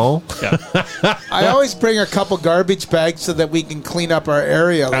Poupon. I always bring a couple garbage bags so that we can clean up our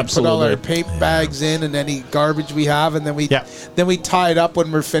area. Like put all our paint bags in and any garbage we have, and then we tie it up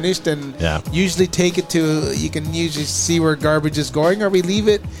when we're finished, and usually take it to. You can usually see where garbage is going, or we leave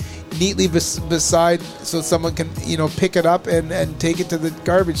it neatly beside so someone can pick it up and take it to the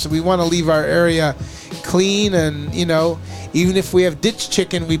garbage. So we want to leave our area clean, and even if we have ditch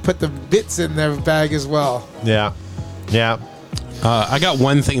chicken, we put the bits in their bag as well. Yeah. I got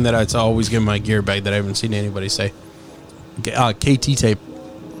one thing that I'd always give my gear bag that I haven't seen anybody say. KT tape.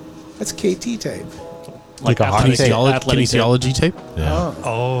 That's KT tape. Like a hockey tape. Kinesiology tape. Yeah.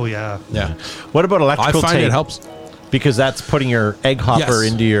 Oh, yeah. Yeah. What about electrical tape? I find it helps. Because that's putting your egg hopper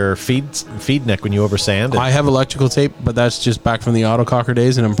into your feed neck when you oversand it. I have electrical tape, but that's just back from the autococker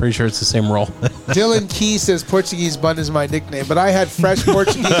days, and I'm pretty sure it's the same roll. Dylan Key says Portuguese bun is my nickname, but I had fresh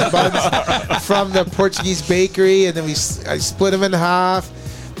Portuguese buns from the Portuguese bakery, and then I split them in half,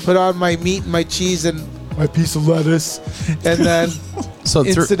 put on my meat and my cheese and my piece of lettuce, and then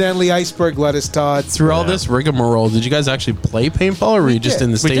incidentally iceberg lettuce, Todd. Through all this rigmarole, did you guys actually play paintball, or were you just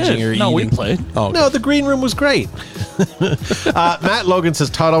in the staging area eating? We played. Oh, okay. No, the green room was great. Matt Logan says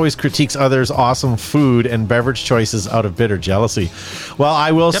Todd always critiques others' awesome food and beverage choices out of bitter jealousy. Well,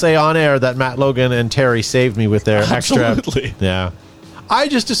 I will say on air that Matt Logan and Terry saved me with their extra. Yeah. I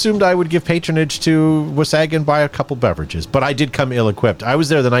just assumed I would give patronage to Wasaga and buy a couple beverages, but I did come ill-equipped. I was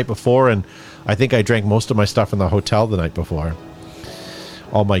there the night before, and I think I drank most of my stuff in the hotel the night before.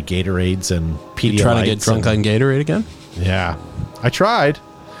 All my Gatorades and Pedialytes. You trying to get drunk on Gatorade again? Yeah. I tried.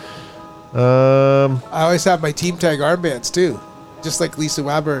 I always have my team tag armbands, too. Just like Lisa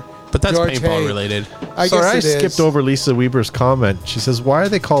Weber. But that's George paintball Hay. related. I skipped over Lisa Weber's comment. She says, why are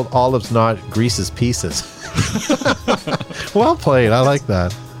they called olives, not Grease's pieces? Well played. I like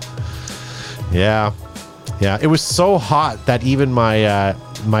that. Yeah. Yeah. It was so hot that even my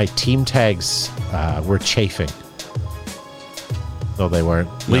my team tags were chafing. No, they weren't.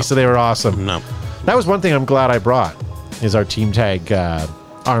 No. Lisa, they were awesome. No. That was one thing I'm glad I brought, is our team tag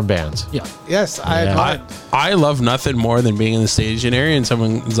armbands. Yeah. Yes, I had mine. I love nothing more than being in the staging area and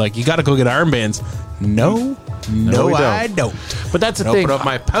someone's like, you got to go get armbands. No, we I don't. But that's the I thing. open up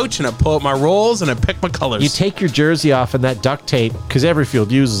my pouch and I pull up my rolls and I pick my colors. You take your jersey off, and that duct tape, because every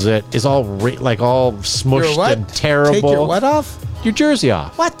field uses it, is all all smushed Your what? and terrible. Take your what off? Your jersey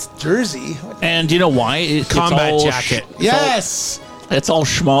off. What? Jersey? And do you know why? Combat jacket. Yes! It's all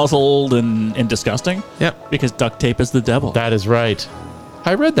schmozzled and disgusting. Yep. Because duct tape is the devil. That is right.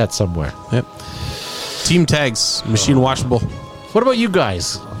 I read that somewhere. Yep. Team tags, machine washable. What about you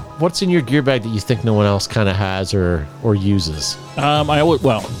guys? what's in your gear bag that you think no one else kind of has or uses? Outside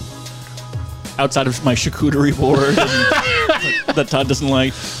of my charcuterie board that Todd doesn't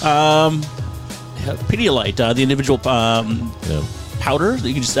like, Pedialyte, the individual powder that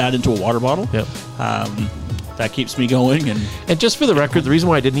you can just add into a water bottle. Yep. That keeps me going. And just for the record, the reason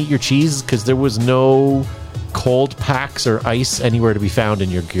why I didn't eat your cheese is because there was no cold packs or ice anywhere to be found in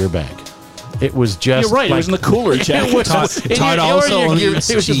your gear bag. It was just. You're right. It was in the cooler, Jack. Todd also only eats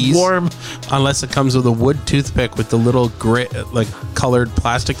it was just cheese warm. unless it comes with a wood toothpick with the little gray, like colored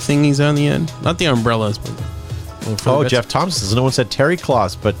plastic thingies on the end. Not the umbrellas, but. Oh, Jeff Thompson says no one said terry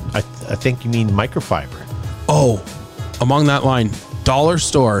cloths, but I think you mean microfiber. Oh, among that line, dollar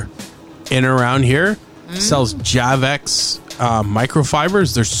store in and around here sells Javex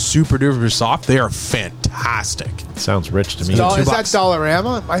microfibers. They're super duper soft. They are fantastic. Sounds rich to me. Is that $2.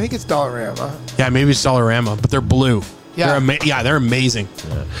 Dollarama? I think it's Dollarama. Yeah, maybe it's Dollarama, but they're blue. Yeah. They're amazing.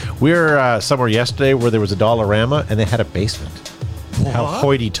 We were somewhere yesterday where there was a Dollarama and they had a basement. How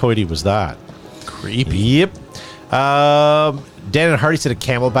hoity-toity was that? Creepy. Yep. Dan and Hardy said a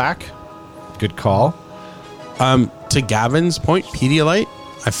Camelback. Good call. To Gavin's point, Pedialyte,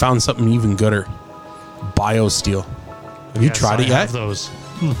 I found something even gooder. BioSteel. Have you tried it I yet? have those.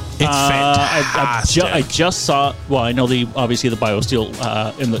 It's fantastic. I just saw. Well, I know obviously the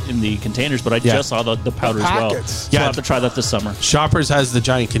BioSteel in the containers, but I just saw the powder as well. packets. So Yeah. I'll have to try that this summer. Shoppers has the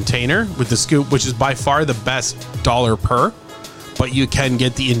giant container with the scoop, which is by far the best dollar per, but you can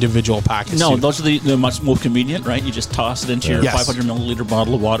get the individual packets. No, too. those are the much more convenient, right? You just toss it into your Yes. 500 milliliter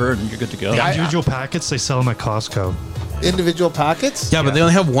bottle of water, and you're good to go. The individual packets, they sell them at Costco. Individual packets? Yeah, but they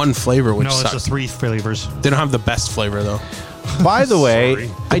only have one flavor, which No, it's sucks. just 3 flavors. They don't have the best flavor though. By the way,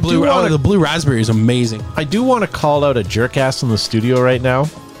 I do want the to blue raspberry is amazing. call out a jerk-ass in the studio right now.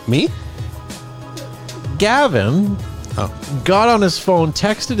 Me? Gavin Oh. got on his phone,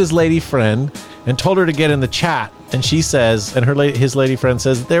 texted his lady friend, and told her to get in the chat. And she says, and his lady friend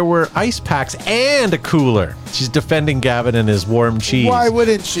says, there were ice packs and a cooler. She's defending Gavin and his warm cheese. Why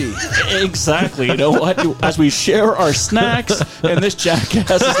wouldn't she? Exactly. You know what? As we share our snacks, and this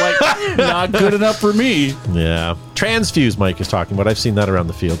jackass is like, not good enough for me. Yeah. Transfuse, Mike is talking about. I've seen that around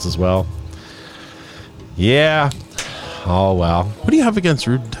the fields as well. Yeah. Oh, well. What do you have against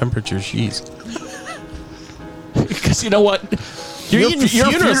room temperature cheese? Because you know what? Your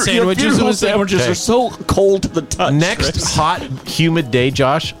funeral sandwiches are so cold to the touch. Next Chris. hot, humid day,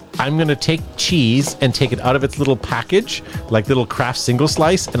 Josh, I'm going to take cheese and take it out of its little package, like little Kraft single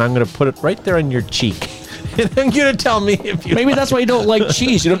slice, and I'm going to put it right there on your cheek. And I'm going to tell me if you Maybe that's why you don't like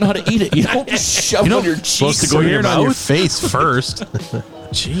cheese. You don't know how to eat it. You don't just shove it on your cheek to go in Smear your it on your mouth. face first.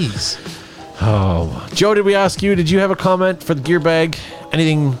 Jeez. Oh, Joe, did we ask you? Did you have a comment for the gear bag?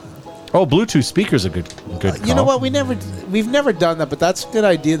 Anything? Oh, Bluetooth speaker's a good call. You know what? We've never done that, but that's a good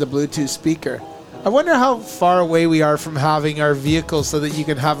idea. The Bluetooth speaker. I wonder how far away we are from having our vehicles so that you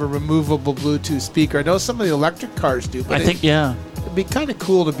can have a removable Bluetooth speaker. I know some of the electric cars do, but I think, yeah. it'd be kind of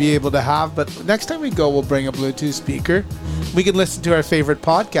cool to be able to have. But next time we go, we'll bring a Bluetooth speaker. We can listen to our favorite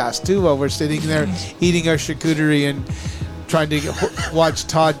podcast too while we're sitting there eating our charcuterie and trying to watch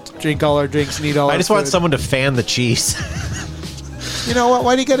Todd drink all our drinks and eat all. I our just want food. someone to fan the cheese. You know what?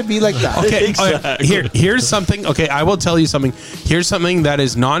 Why do you got to be like that? Okay, Exactly. here's something. Okay, I will tell you something. Here's something that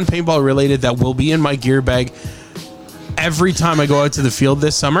is non-paintball related that will be in my gear bag every time I go out to the field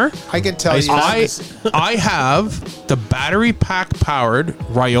this summer. I can tell you. I have the battery pack powered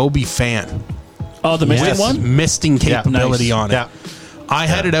Ryobi fan. Oh, the misting one? Misting capability nice. on it. Yeah. I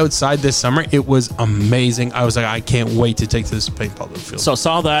had it outside this summer. It was amazing. I was like, I can't wait to take this paintball to the field. So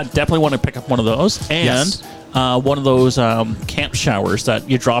saw that. Definitely want to pick up one of those. And Yes. one of those camp showers that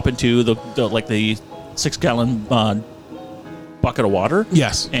you drop into the 6-gallon bucket of water.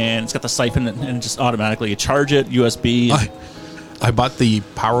 Yes. And it's got the siphon and just automatically you charge it, USB. I bought the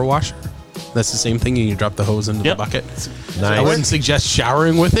power washer. That's the same thing, and you drop the hose into Yep. the bucket. Nice. I wouldn't suggest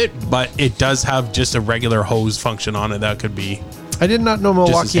showering with it, but it does have just a regular hose function on it that could be I did not know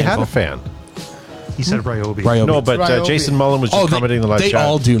Milwaukee had a handful. fan. He said Ryobi. Ryobi. No, but Ryobi. Jason Mullen was just commenting in the live they chat.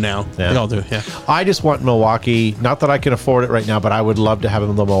 all do now. Yeah. They all do, yeah. I just want Milwaukee. Not that I can afford it right now, but I would love to have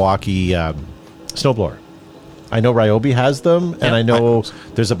the Milwaukee snowblower. I know Ryobi has them, and I know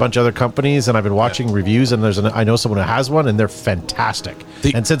there's a bunch of other companies, and I've been watching reviews, and I know someone who has one, and they're fantastic.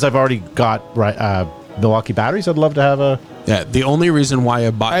 And since I've already got Milwaukee batteries, I'd love to have a... Yeah, the only reason why I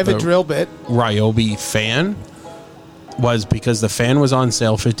bought I have the a drill bit. Ryobi fan was because the fan was on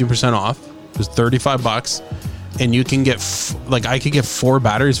sale 50% off. It was $35, and you can get I could get 4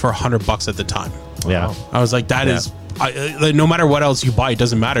 batteries for $100 at the time. Yeah. I was like, that is no matter what else you buy, it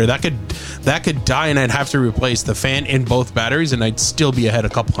doesn't matter. That could die, and I'd have to replace the fan and both batteries, and I'd still be ahead a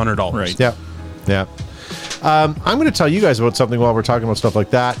couple $100. Right. Yeah. I'm going to tell you guys about something while we're talking about stuff like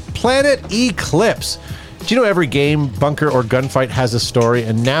that. Planet Eclipse. Do you know every game, bunker, or gunfight has a story,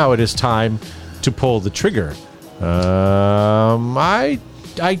 and now it is time to pull the trigger? That's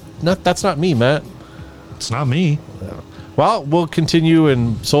not me, Matt. It's not me. Well, we'll continue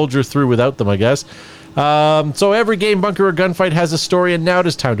and soldier through without them, I guess. So every game, bunker, or gunfight has a story, and now it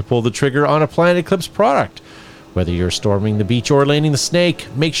is time to pull the trigger on a Planet Eclipse product. Whether you're storming the beach or landing the snake,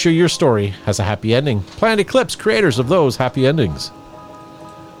 make sure your story has a happy ending. Planet Eclipse, creators of those happy endings.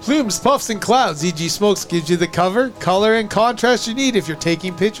 Plumes, puffs, and clouds. EG Smokes gives you the cover, color, and contrast you need if you're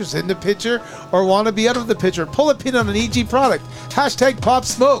taking pictures in the picture or want to be out of the picture. Pull a pin on an EG product. Hashtag Pop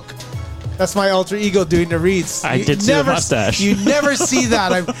Smoke. That's my alter ego doing the reads. I did see the mustache. You never see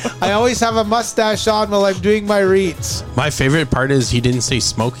that. I always have a mustache on while I'm doing my reads. My favorite part is he didn't say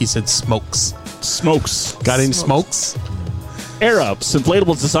smoke, he said smokes. Smokes. Got any smokes? Air Ups,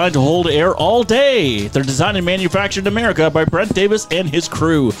 inflatables designed to hold air all day. They're designed and manufactured in America by Brent Davis and his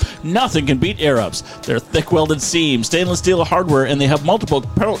crew. Nothing can beat Air Ups. They're thick welded seams, stainless steel hardware, and they have multiple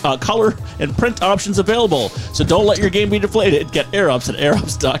color and print options available. So don't let your game be deflated. Get Air Ups at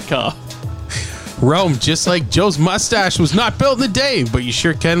airups.com. Rome, just like Joe's mustache, was not built in a day, but you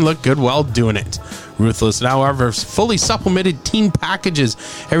sure can look good while doing it. Ruthless now offers fully supplemented team packages.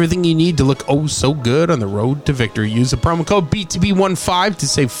 Everything you need to look oh so good on the road to victory. Use the promo code BTB15 to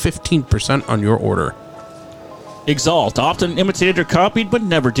save 15% on your order. Exalt, often imitated or copied, but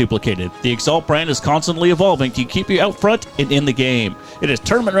never duplicated. The Exalt brand is constantly evolving to keep you out front and in the game. It is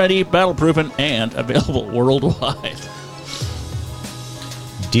tournament ready, battle proven, and available worldwide.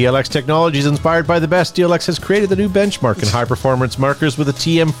 DLX Technologies, inspired by the best. DLX has created the new benchmark in high-performance markers with a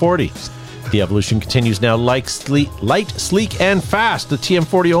TM40. The evolution continues now, light, sleek, and fast. The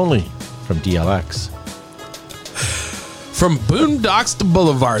TM40 only from DLX. From boondocks to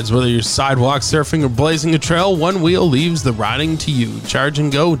boulevards, whether you're sidewalk surfing or blazing a trail, one wheel leaves the riding to you. Charge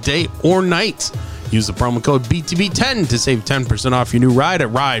and go day or night. Use the promo code BTB10 to save 10% off your new ride at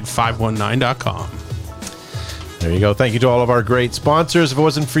ride519.com. There you go. Thank you to all of our great sponsors. If it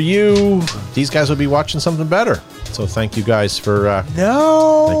wasn't for you, these guys would be watching something better. So thank you guys for...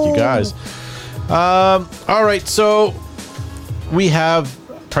 Thank you guys. All right, so we have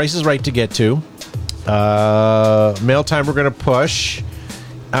Price is Right to get to. Mail time we're going to push.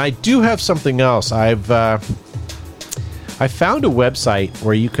 I do have something else. I found a website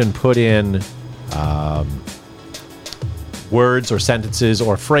where you can put in words or sentences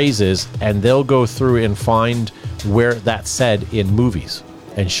or phrases, and they'll go through and find where that's said in movies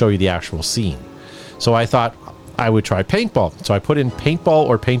and show you the actual scene. So I thought I would try paintball. So I put in paintball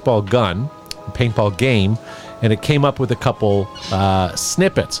or paintball gun, paintball game, and it came up with a couple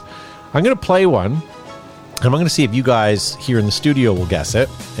snippets. I'm going to play one, and I'm going to see if you guys here in the studio will guess it,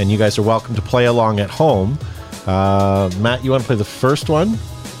 and you guys are welcome to play along at home. Matt, you want to play the first one?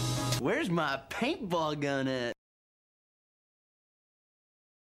 Where's my paintball gun at?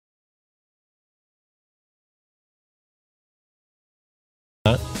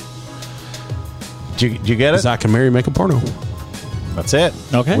 Did you get it? Zach and Mary make a porno. That's it.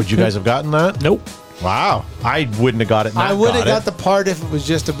 Okay. Would you guys have gotten that? Nope. Wow. I wouldn't have got it. I would have got the part if it was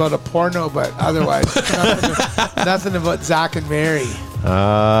just about a porno, but otherwise, nothing about Zach and Mary.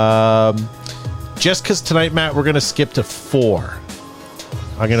 Just because tonight, Matt, we're going to skip to 4.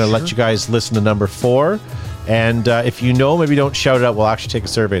 I'm going to let you guys listen to number 4. And if you know, maybe don't shout it out. We'll actually take a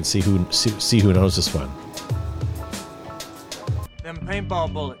survey and see who knows this one. Them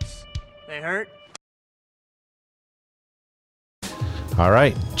paintball bullets, they hurt? All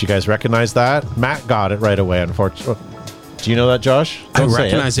right. Did you guys recognize that? Matt got it right away, unfortunately. Do you know that, Josh? I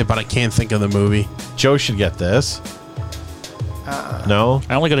recognize it, but I can't think of the movie. Joe should get this. No?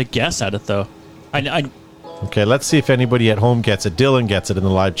 I only got a guess at it, though. Okay, let's see if anybody at home gets it. Dylan gets it in the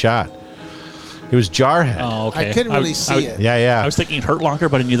live chat. It was Jarhead. Oh, okay. I couldn't really see it. Yeah. I was thinking Hurt Locker,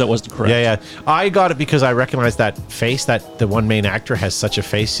 but I knew that wasn't correct. Yeah. I got it because I recognized that face, that the one main actor has such a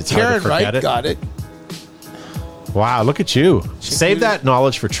face, it's hard Karen to forget Wright it. got it. Wow, look at you. Save that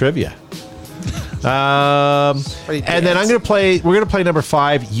knowledge for trivia. And then we're going to play number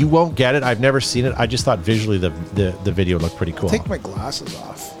 5. You won't get it. I've never seen it. I just thought visually the video looked pretty cool. Take my glasses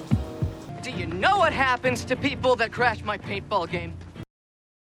off. Do you know what happens to people that crash my paintball game?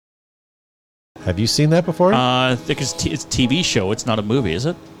 Have you seen that before? I think it's a TV show. It's not a movie, is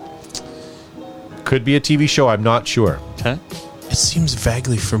it? Could be a TV show. I'm not sure. Okay. It seems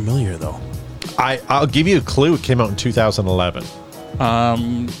vaguely familiar, though. I'll give you a clue. It came out in 2011.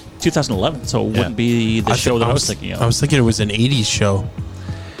 2011, so it wouldn't be the show that I was thinking of. I was thinking it was an 80s show.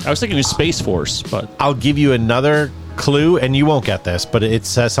 I was thinking of Space Force, but I'll give you another clue, and you won't get this, but it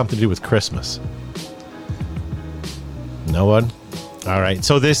has something to do with Christmas. No one? All right.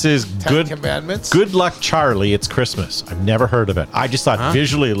 So this is Ten Commandments. Good Luck Charlie. It's Christmas. I've never heard of it. I just thought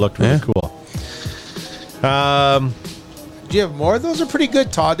visually it looked really cool. Do you have more? Those are pretty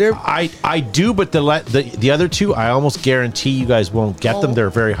good, Todd. I do, but the other two, I almost guarantee you guys won't get them. They're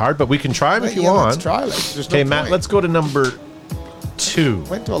very hard, but we can try them if you want. Let's try. Okay, Matt, let's go to number 2.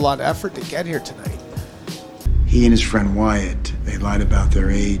 Went to a lot of effort to get here tonight. He and his friend Wyatt, they lied about their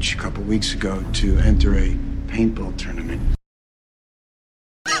age a couple weeks ago to enter a paintball tournament.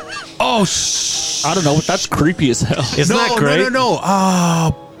 Oh, I don't know. That's creepy as hell. Isn't that great? No.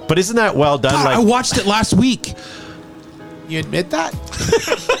 But isn't that well done? God, I watched it last week. You admit that?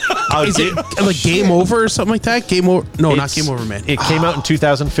 Is it like Game Over or something like that? Game Over? No, not Game Over, man. It came out in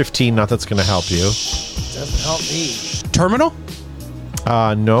 2015. Not that's going to help you. Doesn't help me. Terminal?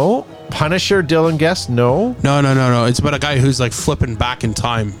 No. Punisher, Dylan guessed? No. No. It's about a guy who's like flipping back in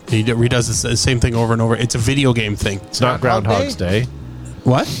time. He does the same thing over and over. It's a video game thing. It's not Groundhog's Day.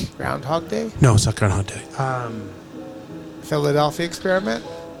 What? Groundhog Day? No, it's not Groundhog Day. Philadelphia Experiment?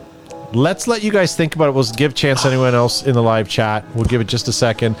 Let's let you guys think about it. We'll give a chance to anyone else in the live chat. We'll give it just a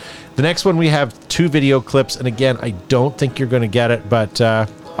second. The next one, we have 2 video clips, and again, I don't think you're going to get it, but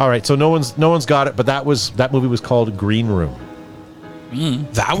all right. So no one's got it, but that movie was called Green Room.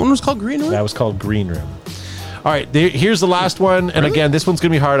 That one was called Green Room? That was called Green Room. All right, here's the last one, and again, this one's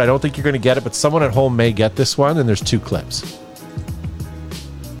going to be hard. I don't think you're going to get it, but someone at home may get this one, and there's 2 clips.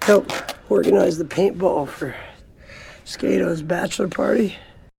 Help organize the paintball for Skato's bachelor party.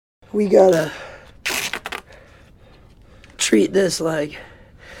 We gotta treat this like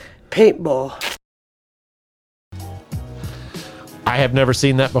paintball. I have never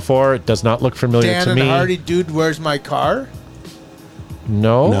seen that before. It does not look familiar Dan to me. and Hardy, Dude, Where's My Car?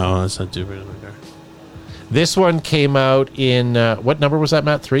 No, that's not Dude, Where's My Car. This one came out in what number was that,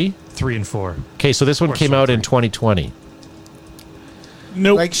 Matt? 3? 3 and 4. Okay, so this one came out in 2020.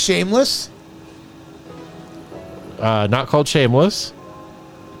 Nope. Like Shameless? Not called Shameless.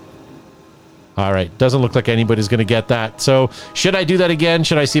 All right. Doesn't look like anybody's going to get that. So should I do that again?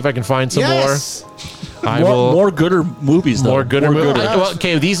 Should I see if I can find some more? More gooder movies, though. More gooder movies. Well,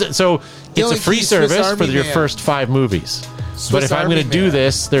 okay, it's a free service for your first 5 movies. But if I'm going to do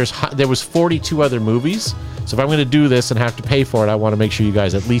this, there was 42 other movies. So if I'm going to do this and have to pay for it, I want to make sure you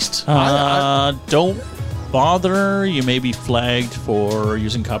guys at least... don't bother. You may be flagged for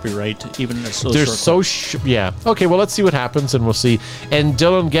using copyright, even in a yeah. Okay, well, let's see what happens, and we'll see. And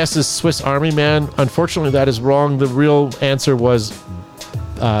Dylan guesses Swiss Army Man. Unfortunately, that is wrong. The real answer was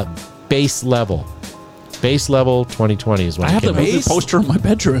Base Level. Base Level 2020 is when I have the movie poster in my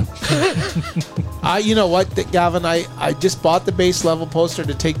bedroom. You know what, Gavin? I just bought the Base Level poster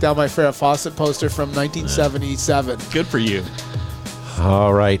to take down my Farrah Fawcett poster from 1977. Good for you.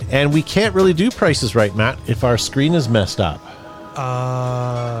 All right. And we can't really do Prices Right, Matt, if our screen is messed up.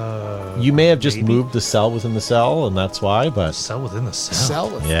 You may have just moved the cell within the cell, and that's why, but... Cell within the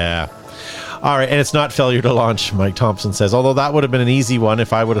cell? Yeah. All right, and it's not failure to launch, Mike Thompson says. Although that would have been an easy one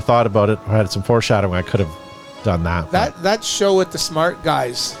if I would have thought about it or had some foreshadowing, I could have done that. That show with the smart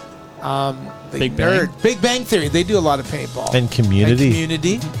guys, Big Bang Theory, they do a lot of paintball. And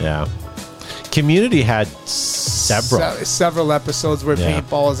Community. Yeah. Community had several episodes where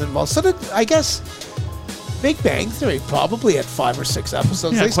paintball is involved. So I guess Big Bang Theory probably had 5 or 6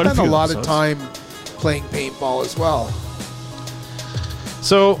 episodes. Yeah, they spent a lot episodes. of time playing paintball as well.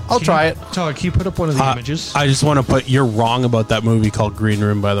 So I'll try it. Todd, can you put up one of the images? I just want to put, you're wrong about that movie called Green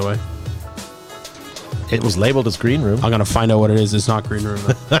Room, by the way. It was labeled as Green Room. I'm going to find out what it is. It's not Green Room.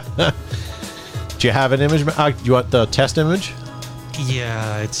 Do you have an image? Do you want the test image?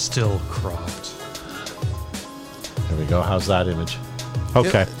 Yeah, it's still cropped. There we go. How's that image?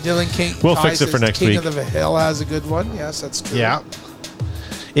 Okay. Dylan King. We'll fix it for next week. King of the Hill has a good one. Yes, that's true. Yeah.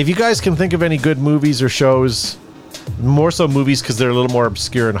 If you guys can think of any good movies or shows, more so movies because they're a little more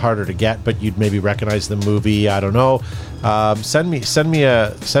obscure and harder to get, but you'd maybe recognize the movie. I don't know. Send me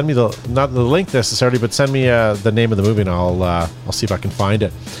the not the link necessarily, but send me the name of the movie, and I'll see if I can find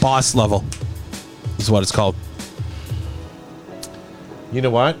it. Boss Level is what it's called. You know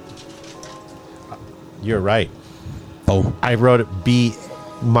what? You're right. Oh, I wrote it B.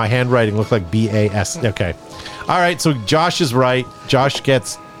 My handwriting looked like BAS. Okay. All right. So Josh is right. Josh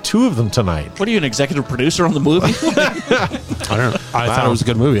gets 2 of them tonight. What are you, an executive producer on the movie? I don't know. I thought it was a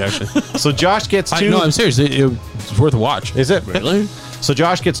good movie, actually. So Josh gets 2. No, I'm serious. It's worth a watch. Is it? Really? So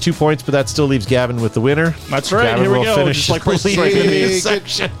Josh gets 2 points, but that still leaves Gavin with the winner. That's right. Gavin Here we will go. finish Just like Price is Right. this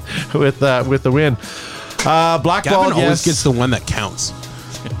section with the win. Black Gavin Ball, always yes. gets the one that counts.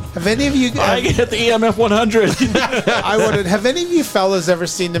 Have any of you? I get the EMF 100. I wanted. Have any of you fellas ever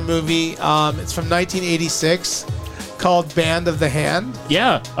seen the movie? It's from 1986, called Band of the Hand.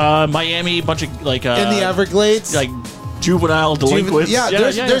 Yeah, Miami, bunch of like in the Everglades, like juvenile delinquents.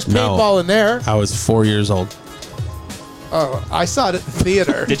 There's No. paintball in there. I was 4 years old. Oh, I saw it at the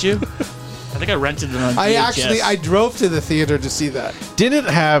theater. Did you? I think I rented it on VHS. I drove to the theater to see that. Didn't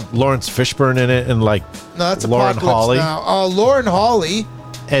it have Lawrence Fishburne in it and like No, that's Lauren Apocalypse Hawley? Now. Lauren Hawley.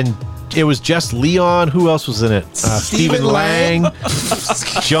 And it was just Leon. Who else was in it? Stephen Lang,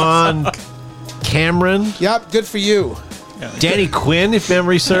 John Cameron. Yep, good for you. Danny Quinn, if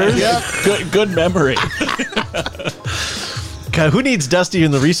memory serves. Yep. Good memory. God, who needs Dusty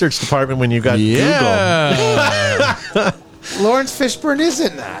in the research department when you got Google? Lawrence Fishburne is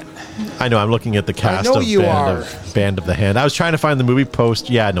in that. I know. I'm looking at the cast know of you Band of the Hand. I was trying to find the movie post.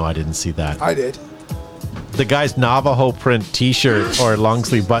 Yeah, no, I didn't see that. I did. The guy's Navajo print T-shirt or long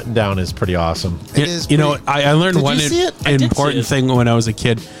sleeve button down is pretty awesome. You know, I learned Did one you see it? I did important see it. thing when I was a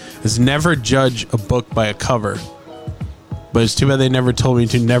kid is never judge a book by a cover. But it's too bad they never told me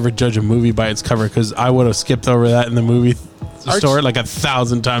to never judge a movie by its cover, because I would have skipped over that in the movie store like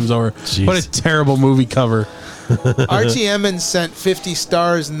 1,000 times over. Jeez. What a terrible movie cover. Archie Emmons sent 50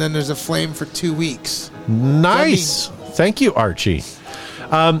 stars, and then there's a flame for 2 weeks. Nice. Thank you, Archie.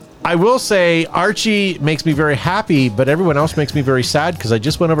 I will say Archie makes me very happy, but everyone else makes me very sad because I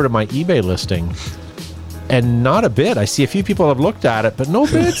just went over to my eBay listing and not a bid. I see a few people have looked at it, but no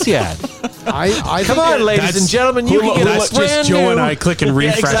bids yet. I Come on, ladies and gentlemen, you can get That's a brand just Joe new. and I click and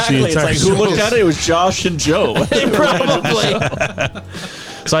refresh exactly. the It's entire like who show. looked at it? It was Josh and Joe. Probably.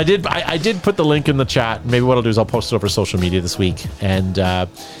 So I did put the link in the chat. Maybe what I'll do is I'll post it over social media this week. And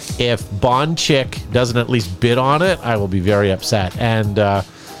if Bond Chick doesn't at least bid on it, I will be very upset. And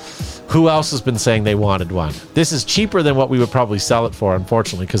who else has been saying they wanted one? This is cheaper than what we would probably sell it for,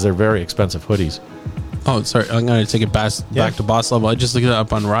 unfortunately, because they're very expensive hoodies. Oh, sorry. I'm going to take it back to boss level. I just looked it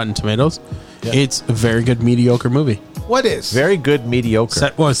up on Rotten Tomatoes. Yeah. It's a very good, mediocre movie. What is? Very good, mediocre.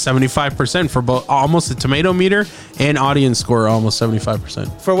 75% for both, almost the tomato meter and audience score, almost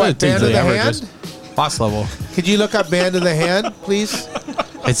 75%. For what, Band of the Hand? Boss level. Could you look up Band of the Hand, please?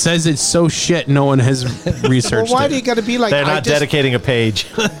 It says it's so shit no one has researched Well, why it. do you got to be like? They're not dedicating a page.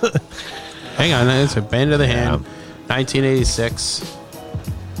 Hang on, it's a Band of the Hand, 1986.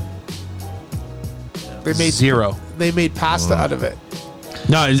 They made Zero. They made pasta out of it.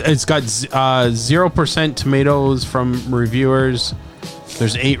 No, it's got 0% tomatoes from reviewers.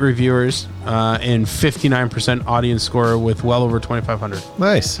 There's 8 reviewers and 59% audience score with well over 2,500.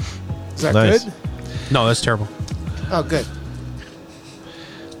 Nice. Is that Nice. good? No, that's terrible. Oh, good.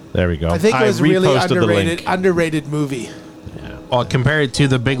 There we go. I think it was really reposted the link. underrated movie. Well, compare it to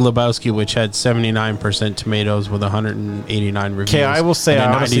The Big Lebowski, which had 79% tomatoes with 189 reviews. Okay, I will say and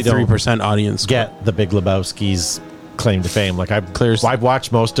I a honestly 93% audience score. Get the Big Lebowski's claim to fame. Like I've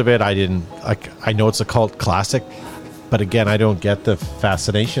watched most of it. I didn't. Like I know it's a cult classic, but again, I don't get the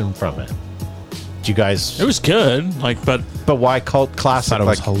fascination from it. Do you guys? It was good, but why cult classic? I thought it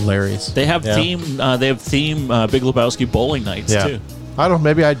was hilarious. They have theme Big Lebowski bowling nights too. I don't.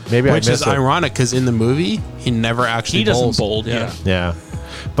 Maybe I Which missed is it. ironic because in the movie he never actually He doesn't bowls. bowl. Yeah. Yeah.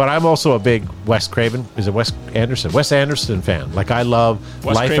 But I'm also a big Wes Craven. Is it Wes Anderson fan? Like I love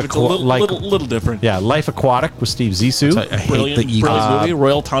Wes Craven's a little different. Yeah, Life Aquatic with Steve Zissou. I hate Brilliant, the Eagle. brilliant movie.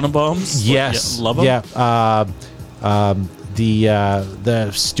 Royal Tenenbaums. Yes, Yeah, love them. Yeah.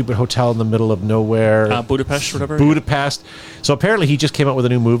 The stupid hotel in the middle of nowhere. Budapest, whatever. Budapest. So apparently he just came out with a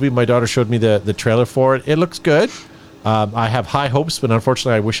new movie. My daughter showed me the trailer for it. It looks good. I have high hopes, but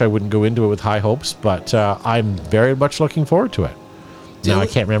unfortunately I wish I wouldn't go into it with high hopes. But I'm very much looking forward to it. Now I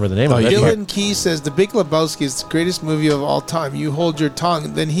can't remember the name of it. Dylan Key says The Big Lebowski is the greatest movie of all time. You hold your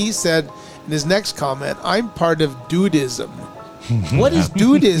tongue. Then he said in his next comment, "I'm part of dudism." What is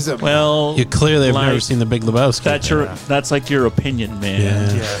dudism? Well, You clearly have never seen The Big Lebowski. That's like your opinion,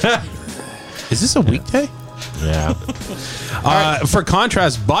 man. Yeah. Is this a weekday? Yeah. For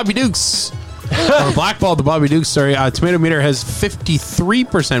contrast, Bobby Dukes, or Blackball to Bobby Dukes, sorry. Tomato meter has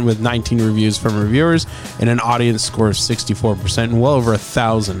 53% with 19 reviews from reviewers and an audience score of 64% and well over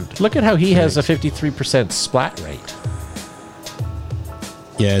 1,000. Look at how he has a 53% splat rate.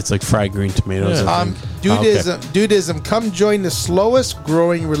 Yeah, it's like fried green tomatoes. I think. Dudism, come join the slowest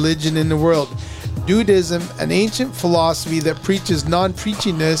growing religion in the world. Dudism, an ancient philosophy that preaches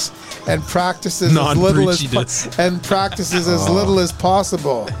non-preachiness and practices as little as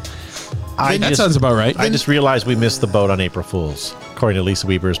possible. That sounds about right. I just realized we missed the boat on April Fool's. according to Lisa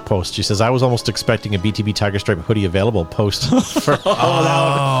Weber's post. She says, I was almost expecting a BTB Tiger Stripe hoodie available post. For, that would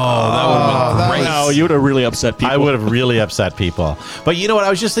have been great. No, you would have really upset people. I would have really upset people. But you know what? I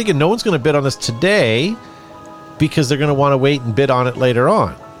was just thinking, no one's going to bid on this today because they're going to want to wait and bid on it later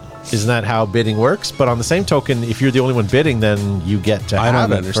on. Isn't that how bidding works? But on the same token, if you're the only one bidding, then you get to have it. I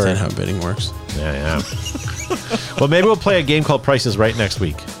don't understand how bidding works. Yeah. Well, maybe we'll play a game called Price is Right next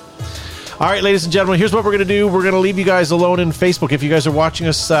week. All right, ladies and gentlemen, here's what we're going to do. We're going to leave you guys alone in Facebook. If you guys are watching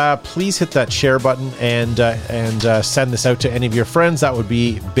us, please hit that share button and send this out to any of your friends. That would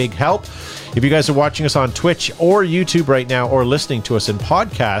be big help. If you guys are watching us on Twitch or YouTube right now or listening to us in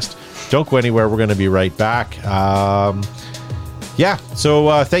podcast, don't go anywhere. We're going to be right back.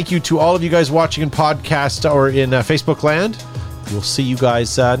 So thank you to all of you guys watching in podcast or in Facebook land. We'll see you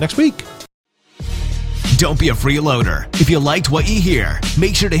guys next week. Don't be a freeloader. If you liked what you hear,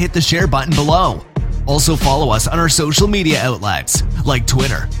 make sure to hit the share button below. Also follow us on our social media outlets like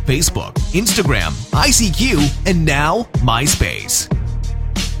Twitter, Facebook, Instagram, ICQ, and now MySpace.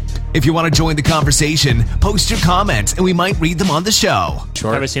 If you want to join the conversation, post your comments and we might read them on the show.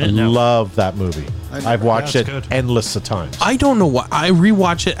 Sure. Have I seen it? No. Love that movie. I've watched it endless of times. I don't know why. I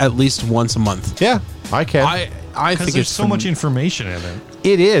rewatch it at least once a month. Yeah, I can. I think there's so much information in it.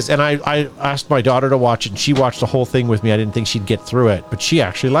 It is, and I asked my daughter to watch it, and she watched the whole thing with me. I didn't think she'd get through it, but she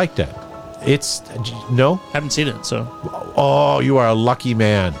actually liked it. Haven't seen it, so. Oh, you are a lucky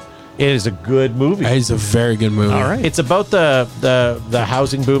man. It is a good movie. It is a very good movie. All right. It's about the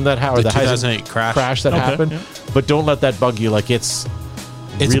housing boom that happened, the 2008 crash that happened. Yeah. But don't let that bug you. Like it's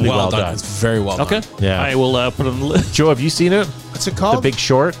really well done. It's very well done. Okay. Yeah. I will put it on the list. Joe, have you seen it? What's it called? The Big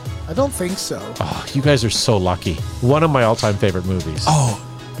Short. I don't think so. Oh, you guys are so lucky. One of my all-time favorite movies. Oh.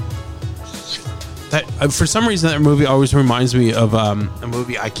 That for some reason that movie always reminds me of a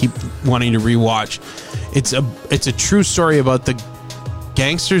movie I keep wanting to rewatch. It's a true story about the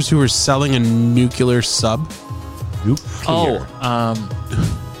gangsters who were selling a nuclear sub. I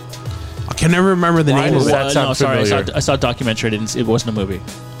can never remember the name of it. I saw a documentary. It wasn't a movie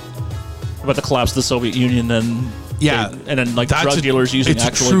about the collapse of the Soviet Union. And then drug dealers using it's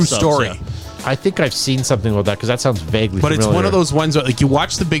actual a true subs, story. Yeah. I think I've seen something about that because that sounds vaguely familiar. But it's one of those ones where, like, you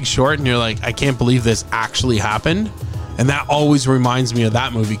watch The Big Short and you're like, I can't believe this actually happened. And that always reminds me of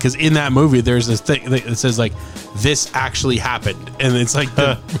that movie because in that movie there's this thing that says like, this actually happened, and it's like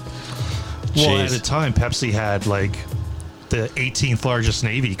well, at the time Pepsi had like the 18th largest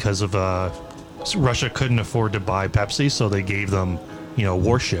navy because of Russia couldn't afford to buy Pepsi, so they gave them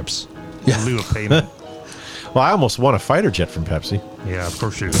warships in lieu of payment. Well, I almost won a fighter jet from Pepsi. Yeah, of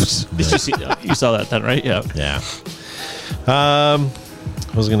course you did. You saw that then, right? Yeah. Yeah. I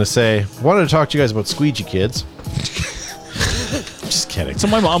was going to say, wanted to talk to you guys about Squeegee Kids. Just kidding. So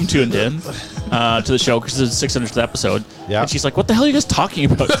my mom tuned in to the show because it's the 600th episode. Yeah. And she's like, what the hell are you guys talking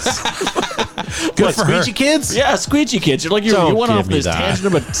about? Good for Squeegee Kids? Yeah, Squeegee Kids. You're like, you went off this tangent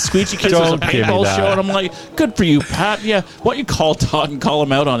about Squeegee Kids as a paintball show, and I'm like, good for you, Pat. Yeah, why don't you call Todd and call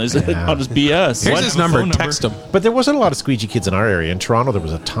him out on his BS? Here's his number. Text him. But there wasn't a lot of Squeegee Kids in our area. In Toronto, there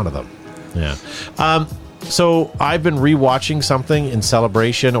was a ton of them. Yeah. So I've been rewatching something in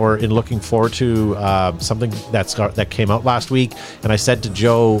celebration or in looking forward to something that came out last week, and I said to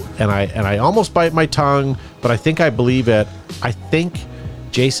Joe, and I almost bite my tongue, but I think I believe it. I think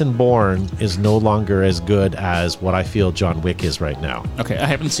Jason Bourne is no longer as good as what I feel John Wick is right now. Okay, I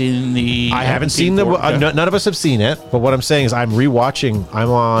haven't seen the. I haven't seen the. None of us have seen it, but what I'm saying is I'm rewatching. I'm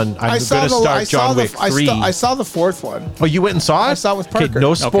going to start John Wick 3. I saw the fourth one. Oh, you went and saw it? I saw it with Parker. Okay,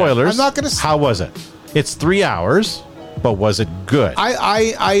 no spoilers. I'm not going to. How was it? It's 3 hours, but was it good?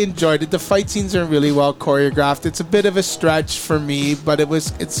 I enjoyed it. The fight scenes are really well choreographed. It's a bit of a stretch for me, but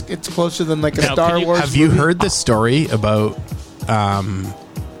it's closer than like a Star Wars. Have you heard the story about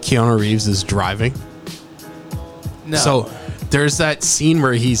Keanu Reeves is driving? No. So there's that scene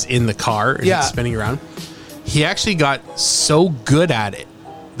where he's in the car and he's spinning around. He actually got so good at it,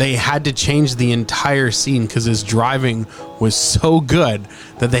 they had to change the entire scene because his driving was so good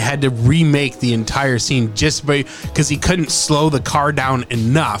that they had to remake the entire scene just because he couldn't slow the car down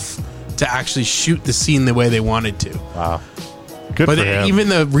enough to actually shoot the scene the way they wanted to. Wow. Good for him. Even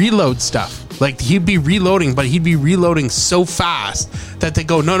the reload stuff, like he'd be reloading, but he'd be reloading so fast that they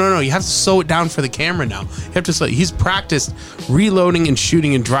go, no, you have to slow it down for the camera now. You have to slow. He's practiced reloading and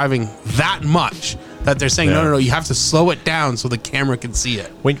shooting and driving that much that they're saying, no, you have to slow it down so the camera can see it.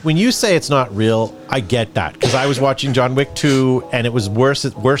 When you say it's not real, I get that. Because I was watching John Wick 2, and it was worse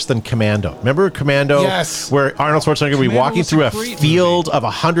than Commando. Remember Commando? Yes. Where Arnold Schwarzenegger would be walking through a field of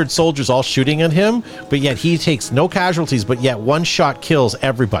 100 soldiers all shooting at him, but yet he takes no casualties, but yet one shot kills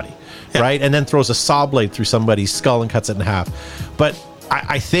everybody. right? And then throws a saw blade through somebody's skull and cuts it in half. But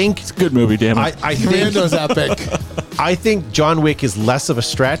I think it's a good movie, damn it. I think Commando's epic. I think John Wick is less of a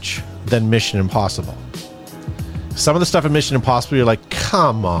stretch than Mission Impossible. Some of the stuff in Mission Impossible, you're like,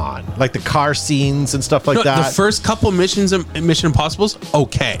 come on. Like the car scenes and stuff like that. The first couple missions in Mission Impossibles,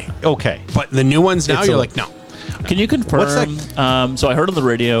 okay. But the new ones now, you're like, no. Can you confirm? So I heard on the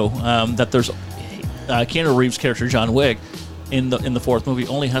radio that there's Keanu Reeves' character John Wick in the fourth movie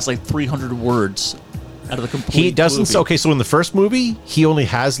only has like 300 words out of the complete. He doesn't. movie. Okay, so in the first movie, he only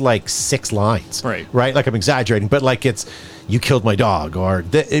has like 6 lines. Right. Like I'm exaggerating, but like it's you killed my dog, or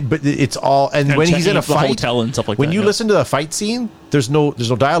but it's all. And when he's in a fight, hotel and stuff like when that, you listen to the fight scene, there's no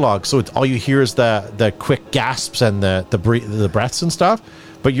dialogue, so all you hear is the quick gasps and the breaths and stuff.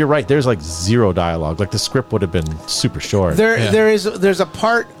 But you're right. There's like 0 dialogue. Like the script would have been super short. There's a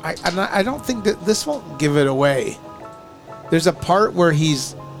part. I don't think that this won't give it away. There's a part where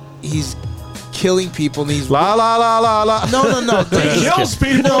he's killing people and he's la. No. He kills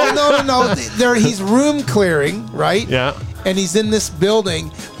people. No. He's room clearing, right? Yeah. And he's in this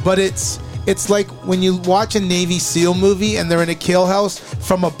building, but it's like when you watch a Navy SEAL movie and they're in a kill house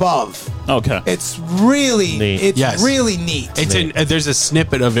from above. Okay. It's really neat. Really neat. It's there's a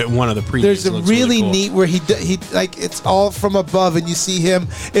snippet of it in one of the previews. There's a really neat where he like it's all from above and you see him.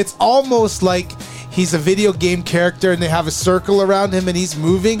 It's almost like he's a video game character and they have a circle around him and he's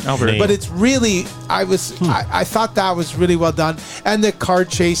moving. But it's really I thought that was really well done. And the car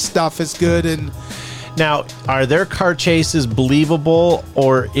chase stuff is good. And now, are their car chases believable,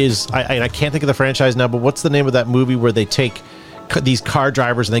 or is I can't think of the franchise now, but what's the name of that movie where they take these car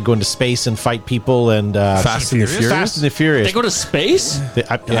drivers and they go into space and fight people and Fast and the Furious? Fast and the Furious. They go to space?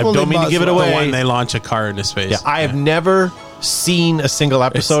 I don't mean to give it away. The one they launch a car into space. Yeah, I have never seen a single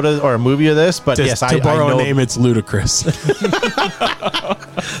episode or a movie of this, but yes, to borrow a name, it's ludicrous.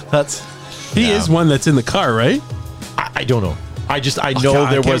 He is one that's in the car, right? I don't know. I know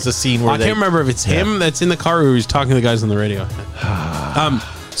there was a scene where I can't remember if it's him that's in the car or he's talking to the guys on the radio.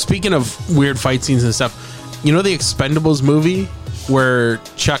 Speaking of weird fight scenes and stuff, you know the Expendables movie where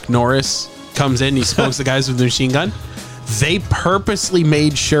Chuck Norris comes in, he smokes the guys with the machine gun? They purposely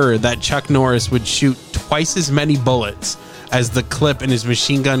made sure that Chuck Norris would shoot twice as many bullets as the clip in his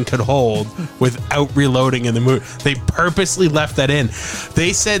machine gun could hold without reloading in the movie. They purposely left that in.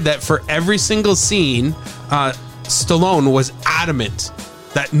 They said that for every single scene, Stallone was adamant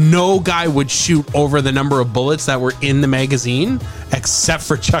that no guy would shoot over the number of bullets that were in the magazine except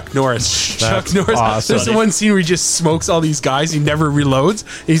for Chuck Norris. Chuck Norris. Awesome. There's the one scene where he just smokes all these guys. He never reloads.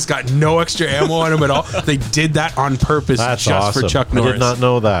 He's got no extra ammo on him at all. They did that on purpose for Chuck Norris. I did not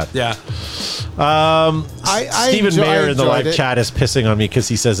know that. Yeah. Stephen Mayer in the live chat is pissing on me because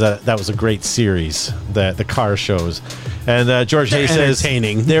he says that was a great series, the car shows. And George Hay says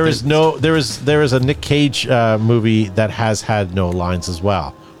there is a Nick Cage movie that has had no lines as well.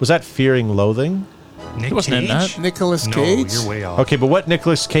 Was that Fear and Loathing? Nicolas Cage? You're way off. Okay, but what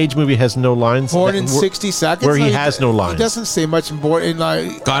Nicolas Cage movie has no lines? Born in 60 Seconds? Where he has no lines. He doesn't say much in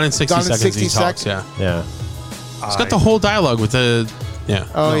Gone in 60 Seconds. He talks, yeah. Yeah. It's got the whole dialogue with the... Yeah.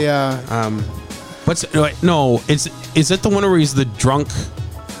 Oh, yeah. Is it the one where he's the drunk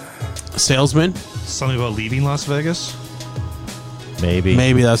salesman? Something about leaving Las Vegas?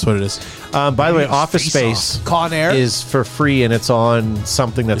 Maybe that's what it is. By the way, Office Space Con Air is for free and it's on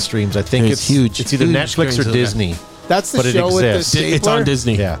something that streams. I think it's huge. It's either Netflix or Disney. That's the show with the stapler? It's on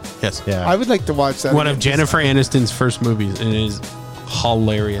Disney. Yeah. Yes. Yeah. I would like to watch that. One of Jennifer Aniston's first movies, and it is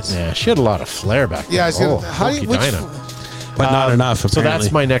hilarious. Yeah, she had a lot of flair back then. Yeah, I was gonna, but not enough. So Apparently.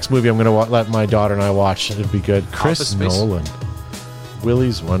 that's my next movie. I'm going to let my daughter and I watch. It'd be good. Chris Nolan,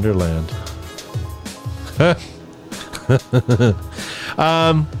 Willy's Wonderland.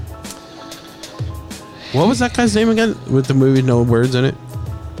 What was that guy's name again? With the movie no words in it.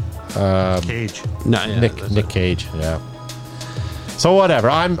 Cage. No, yeah, Nick Cage. Yeah. So whatever.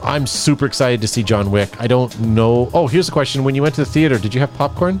 I'm super excited to see John Wick. I don't know. Oh, here's a question. When you went to the theater, did you have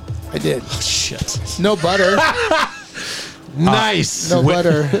popcorn? I did. Oh shit. No butter. Nice. No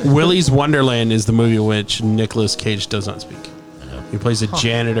butter. Willy's Wonderland is the movie in which Nicolas Cage does not speak. He plays a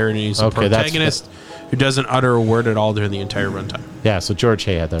janitor and he's a protagonist who doesn't utter a word at all during the entire runtime. Yeah, so George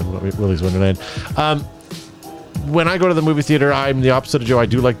Hay had that, Willy's Wonderland. When I go to the movie theater, I'm the opposite of Joe. I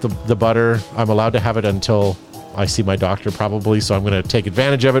do like the butter. I'm allowed to have it until I see my doctor probably, so I'm going to take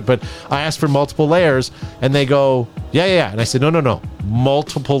advantage of it. But I asked for multiple layers, and they go, yeah. And I said, no.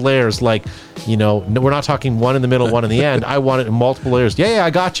 Multiple layers, like, we're not talking one in the middle, one in the end. I want it in multiple layers. Yeah, I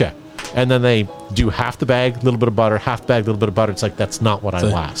gotcha. And then they do half the bag, a little bit of butter, half bag, a little bit of butter. It's like, that's not what I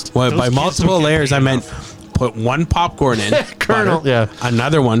asked. Well, by multiple layers, I meant put one popcorn in, Kernel, butter,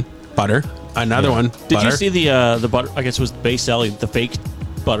 another one, butter. Another one. Did butter. you see the butter? I guess it was Bay Sally, the fake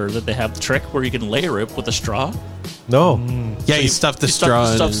butter that they have the trick where you can layer it with a straw. No. Yeah, you stuff the straw.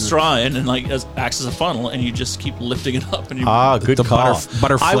 Stuff the straw in and like acts as a funnel, and you just keep lifting it up. And you Good the call.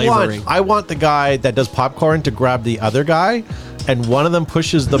 butter flavoring. I want the guy that does popcorn to grab the other guy, and one of them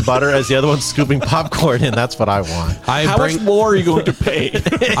pushes the butter as the other one's scooping popcorn in. That's what I want. How much more are you going to pay?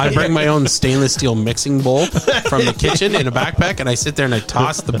 I bring my own stainless steel mixing bowl from the kitchen in a backpack, and I sit there and I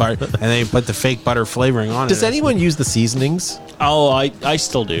toss the butter, and then put the fake butter flavoring on it. Does anyone use the seasonings? Oh, I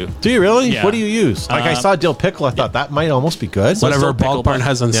still do. Do you really? Yeah. What do you use? Like I saw dill pickle. I thought that might almost be good. Whatever Bulk Barn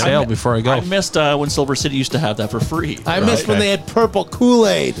has on sale before I go. I missed when Silver City used to have that for free. I missed when they had purple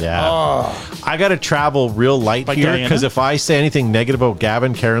Kool-Aid. Yeah. Oh. I got to travel real light By here Diana? because if I say anything negative about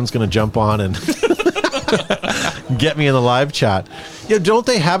Gavin, Karen's going to jump on and get me in the live chat. Yeah, don't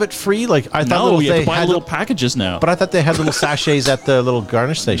they have it free? Like I thought you have they to buy had little packages now. but I thought they had little sachets at the little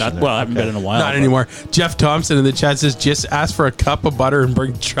garnish station. Well, I haven't been in a while. Not anymore. Jeff Thompson in the chat says, just ask for a cup of butter and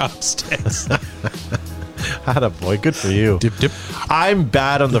bring chopsticks. Attaboy, good for you. Dip, dip. I'm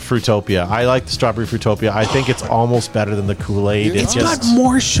bad on the Fruitopia. I like the strawberry Fruitopia. I think it's almost better than the Kool-Aid. It's got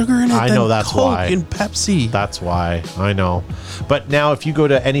more sugar in it I than know, that's Coke why. and Pepsi. That's why. I know. But now if you go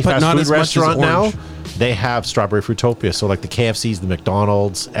to any fast not food as much as restaurant now, orange. they have strawberry Fruitopia. So like the KFCs, the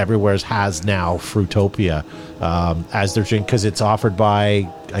McDonald's, everywhere's has now Fruitopia as their drink because it's offered by,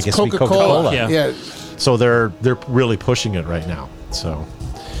 I guess, Coca-Cola. Yeah. So they're really pushing it right now. So,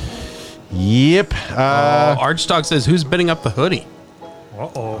 yep. Archdog says, who's bidding up the hoodie?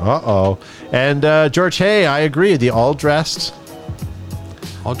 Uh-oh. And George, hey, I agree. The all-dressed.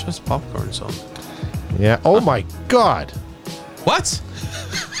 All-dressed popcorn song. Yeah. Oh, my God. What?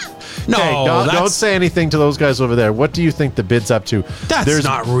 No, Okay, don't say anything to those guys over there. What do you think the bid's up to? That's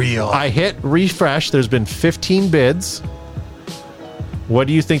not real. I hit refresh. There's been 15 bids. What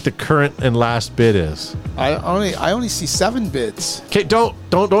do you think the current and last bid is? I only see 7 bids. Okay, don't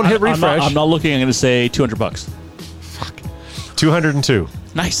hit refresh. I'm not looking. I'm going to say $200. 202.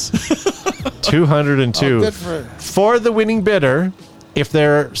 Nice. 202. Oh, good for the winning bidder, if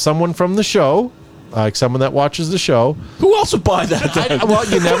they're someone from the show, like someone that watches the show. Who else would buy that? Well,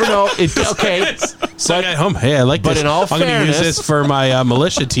 you never know. Okay. So at home, hey, I like But this. in all I'm going to use fairness- this for my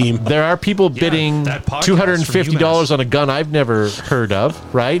militia team. There are people bidding that podcast $250 on a gun I've never heard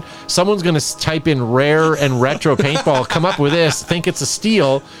of, right? Someone's going to type in rare and retro paintball, come up with this, think it's a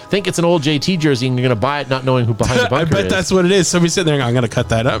steal, think it's an old JT jersey, and you're going to buy it not knowing who behind the I bunker bet is. that's what it is. Somebody's sitting there, I'm going to cut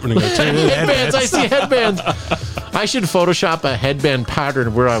that up. And I'm going to Headbands. I see headbands. I should Photoshop a headband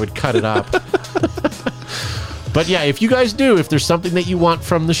pattern where I would cut it up. But yeah, if you guys do, if there's something that you want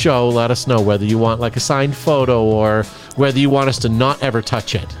from the show, let us know. Whether you want like a signed photo or whether you want us to not ever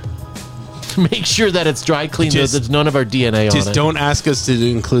touch it. Make sure that it's dry clean, that there's none of our DNA on it. Just don't ask us to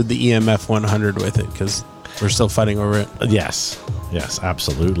include the EMF 100 with it because we're still fighting over it. Yes,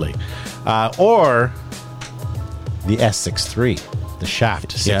 absolutely. Or the S63, the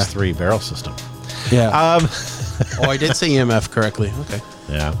Shaft 6.3 barrel system. Yeah. Oh, I did say EMF correctly. Okay.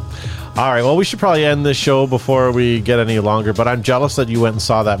 Yeah. All right. Well, we should probably end this show before we get any longer. But I'm jealous that you went and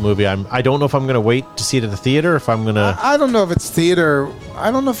saw that movie. I don't know if I'm going to wait to see it at the theater. If I'm going to. I don't know if it's theater.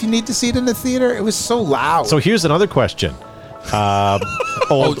 I don't know if you need to see it in the theater. It was so loud. So here's another question.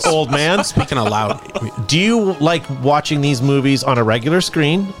 Old man. Speaking of loud, do you like watching these movies on a regular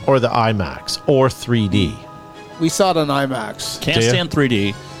screen or the IMAX or 3D? We saw it on IMAX. Can't stand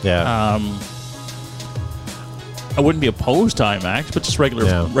 3D. Yeah. I wouldn't be opposed to IMAX, but just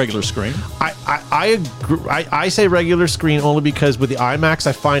regular screen. I agree. I say regular screen only because with the IMAX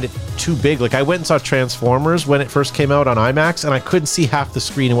I find it too big. Like I went and saw Transformers when it first came out on IMAX, and I couldn't see half the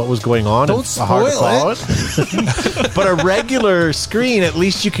screen and what was going on. Don't It's hard to spoil follow it. But a regular screen, at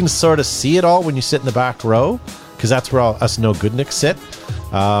least you can sort of see it all when you sit in the back row, because that's where all us no goodnicks sit.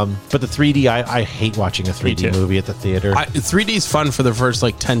 But the 3D, I hate watching a 3D movie at the theater. 3D is fun for the first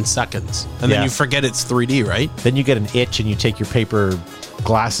like 10 seconds, and then you forget it's 3D, right? Then you get an itch and you take your paper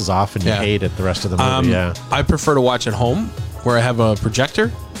glasses off and you hate it the rest of the movie. I prefer to watch at home where I have a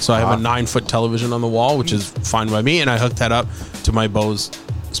projector. So I have a 9-foot television on the wall, which is fine by me, and I hook that up to my Bose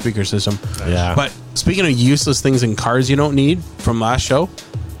speaker system. Yeah. But speaking of useless things in cars you don't need from last show,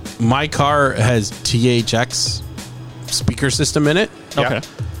 my car has THX speaker system in it. Okay.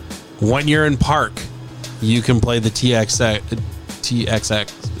 When you're in park, you can play the THX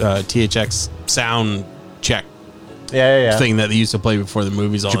sound check thing that they used to play before the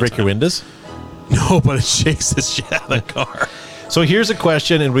movies all Did you the break your windows? No, but it shakes the shit out of the car. So here's a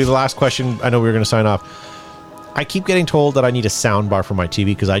question, and it'll be the last question. I know we were going to sign off. I keep getting told that I need a sound bar for my TV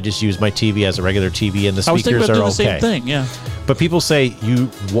because I just use my TV as a regular TV and the I was thinking speakers about are doing okay. the same thing, yeah. But people say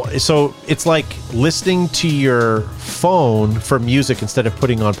so it's like listening to your phone for music instead of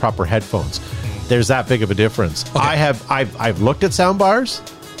putting on proper headphones. There's that big of a difference. Okay. I've looked at sound bars.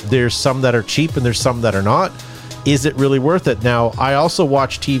 There's some that are cheap and there's some that are not. Is it really worth it? Now, I also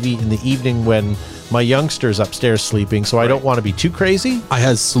watch TV in the evening when my youngster's upstairs sleeping, so I don't want to be too crazy. I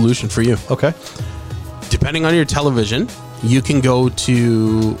have a solution for you. Okay. Depending on your television, you can go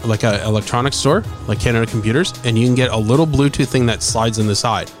to like an electronics store, like Canada Computers, and you can get a little Bluetooth thing that slides in the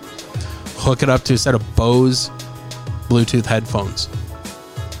side. Hook it up to a set of Bose Bluetooth headphones.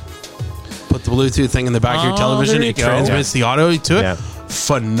 Put the Bluetooth thing in the back of your television. It transmits the audio to it. Yeah.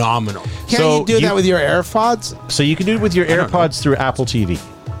 Phenomenal. Can you do that with your AirPods? So you can do it with your AirPods through Apple TV.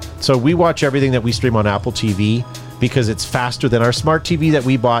 So we watch everything that we stream on Apple TV because it's faster than our smart TV that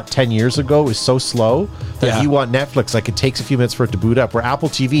we bought 10 years ago is so slow that if you want Netflix, like it takes a few minutes for it to boot up. Where Apple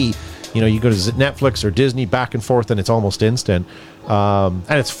TV, you go to Netflix or Disney back and forth and it's almost instant. And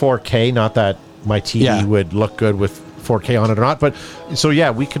it's 4K, not that my TV would look good with 4K on it or not. But so,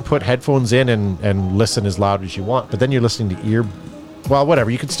 we can put headphones in and listen as loud as you want. But then you're listening to whatever.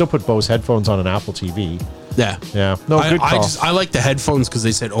 You can still put Bose headphones on an Apple TV. Yeah. No, good call. I like the headphones because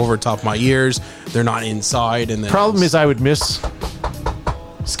they sit over top my ears. They're not inside. And problem is I would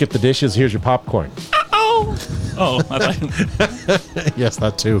skip the dishes. Here's your popcorn. Yes,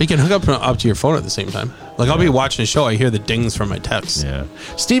 that too. You can hook up to your phone at the same time. Like I'll be watching a show, I hear the dings from my texts. Yeah.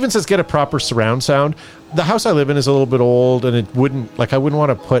 Steven says get a proper surround sound. The house I live in is a little bit old, and I wouldn't want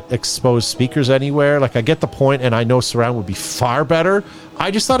to put exposed speakers anywhere. Like I get the point, and I know surround would be far better.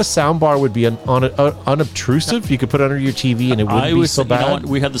 I just thought a sound bar would be unobtrusive. You could put it under your TV, and it wouldn't be so bad. You know what?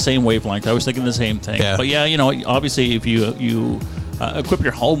 We had the same wavelength. I was thinking the same thing. Yeah. But obviously, if you equip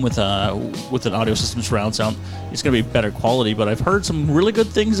your home with an audio system surround sound, it's going to be better quality. But I've heard some really good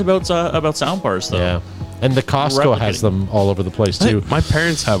things about sound bars, though. Yeah, and the Costco has them all over the place too. My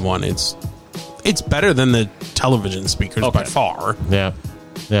parents have one. It's better than the television speakers by far. Yeah.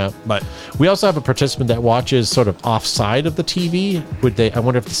 But we also have a participant that watches sort of offside of the TV. I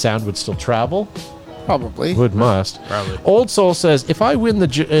wonder if the sound would still travel. Probably. Must. Probably. Old Soul says, if I win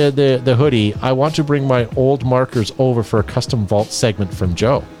the hoodie, I want to bring my old markers over for a custom vault segment from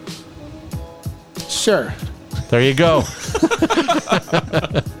Joe. Sure. There you go.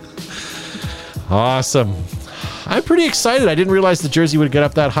 Awesome. I'm pretty excited. I didn't realize the jersey would get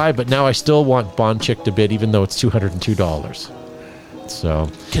up that high, but now I still want Bond Chick to bid, even though it's $202. So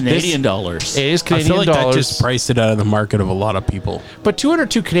Canadian dollars. It is Canadian dollars. That just priced it out of the market of a lot of people. But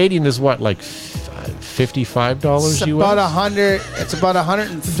 202 Canadian is what, like $55 it's about $100. It's about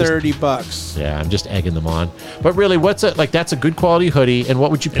 $130. Yeah, I'm just egging them on. But really, that's a good quality hoodie. And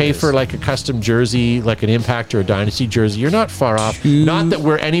what would you pay for like a custom jersey, like an Impact or a Dynasty jersey? You're not far off. Not that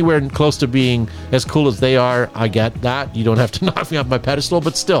we're anywhere close to being as cool as they are. I get that. You don't have to knock me off my pedestal,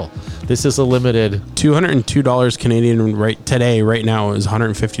 but still, this is a limited. $202 Canadian right now is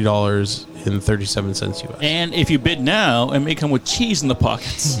 $150.37 US. And if you bid now, it may come with cheese in the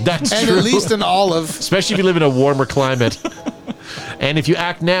pockets. That's and true. At least an olive. Especially if you live in a warmer climate. And if you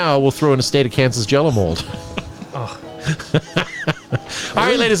act now, we'll throw in a state of Kansas Jello mold. All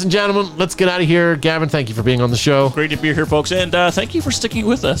right, ladies and gentlemen, let's get out of here. Gavin, thank you for being on the show. Great to be here, folks. And thank you for sticking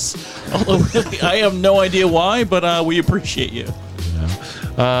with us. Although, really, I have no idea why, but we appreciate you.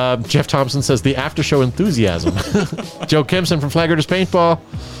 Jeff Thompson says the after show enthusiasm. Joe Kimson from Flaggers Paintball.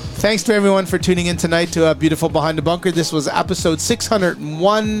 Thanks to everyone for tuning in tonight to Beautiful Behind the Bunker. This was episode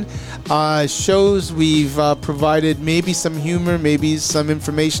 601. Shows we've provided maybe some humor, maybe some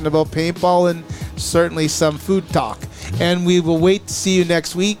information about paintball, and certainly some food talk. And we will wait to see you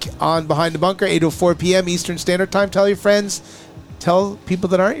next week on Behind the Bunker, 8:04 p.m. Eastern Standard Time. Tell your friends. Tell people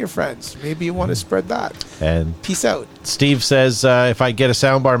that aren't your friends. Maybe you want to spread that. And peace out. Steve says, if I get a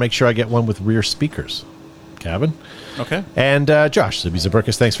soundbar, make sure I get one with rear speakers. Gavin? Okay. And Josh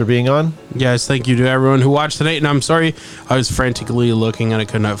Zaburkis, thanks for being on. Yes, thank you to everyone who watched tonight. And I'm sorry, I was frantically looking and I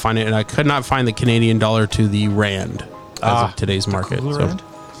could not find it. And I could not find the Canadian dollar to the rand as of today's market.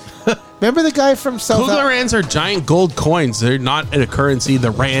 Remember the guy from South Kugler rands are giant gold coins. They're not a currency. The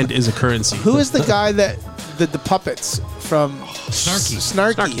rand is a currency. Who is the guy that did the puppets from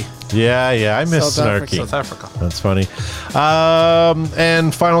Snarky? Yeah, I miss Snarky. South Africa. That's funny.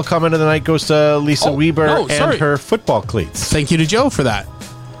 And final comment of the night goes to Lisa Weber and her football cleats. Thank you to Joe for that.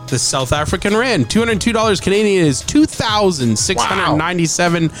 The South African rand, $202 Canadian is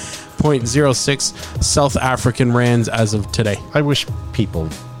 2,697.06 South African rands as of today. I wish people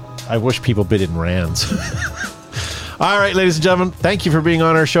bid in rands. All right, ladies and gentlemen, thank you for being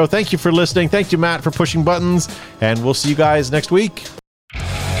on our show. Thank you for listening. Thank you, Matt, for pushing buttons. And we'll see you guys next week.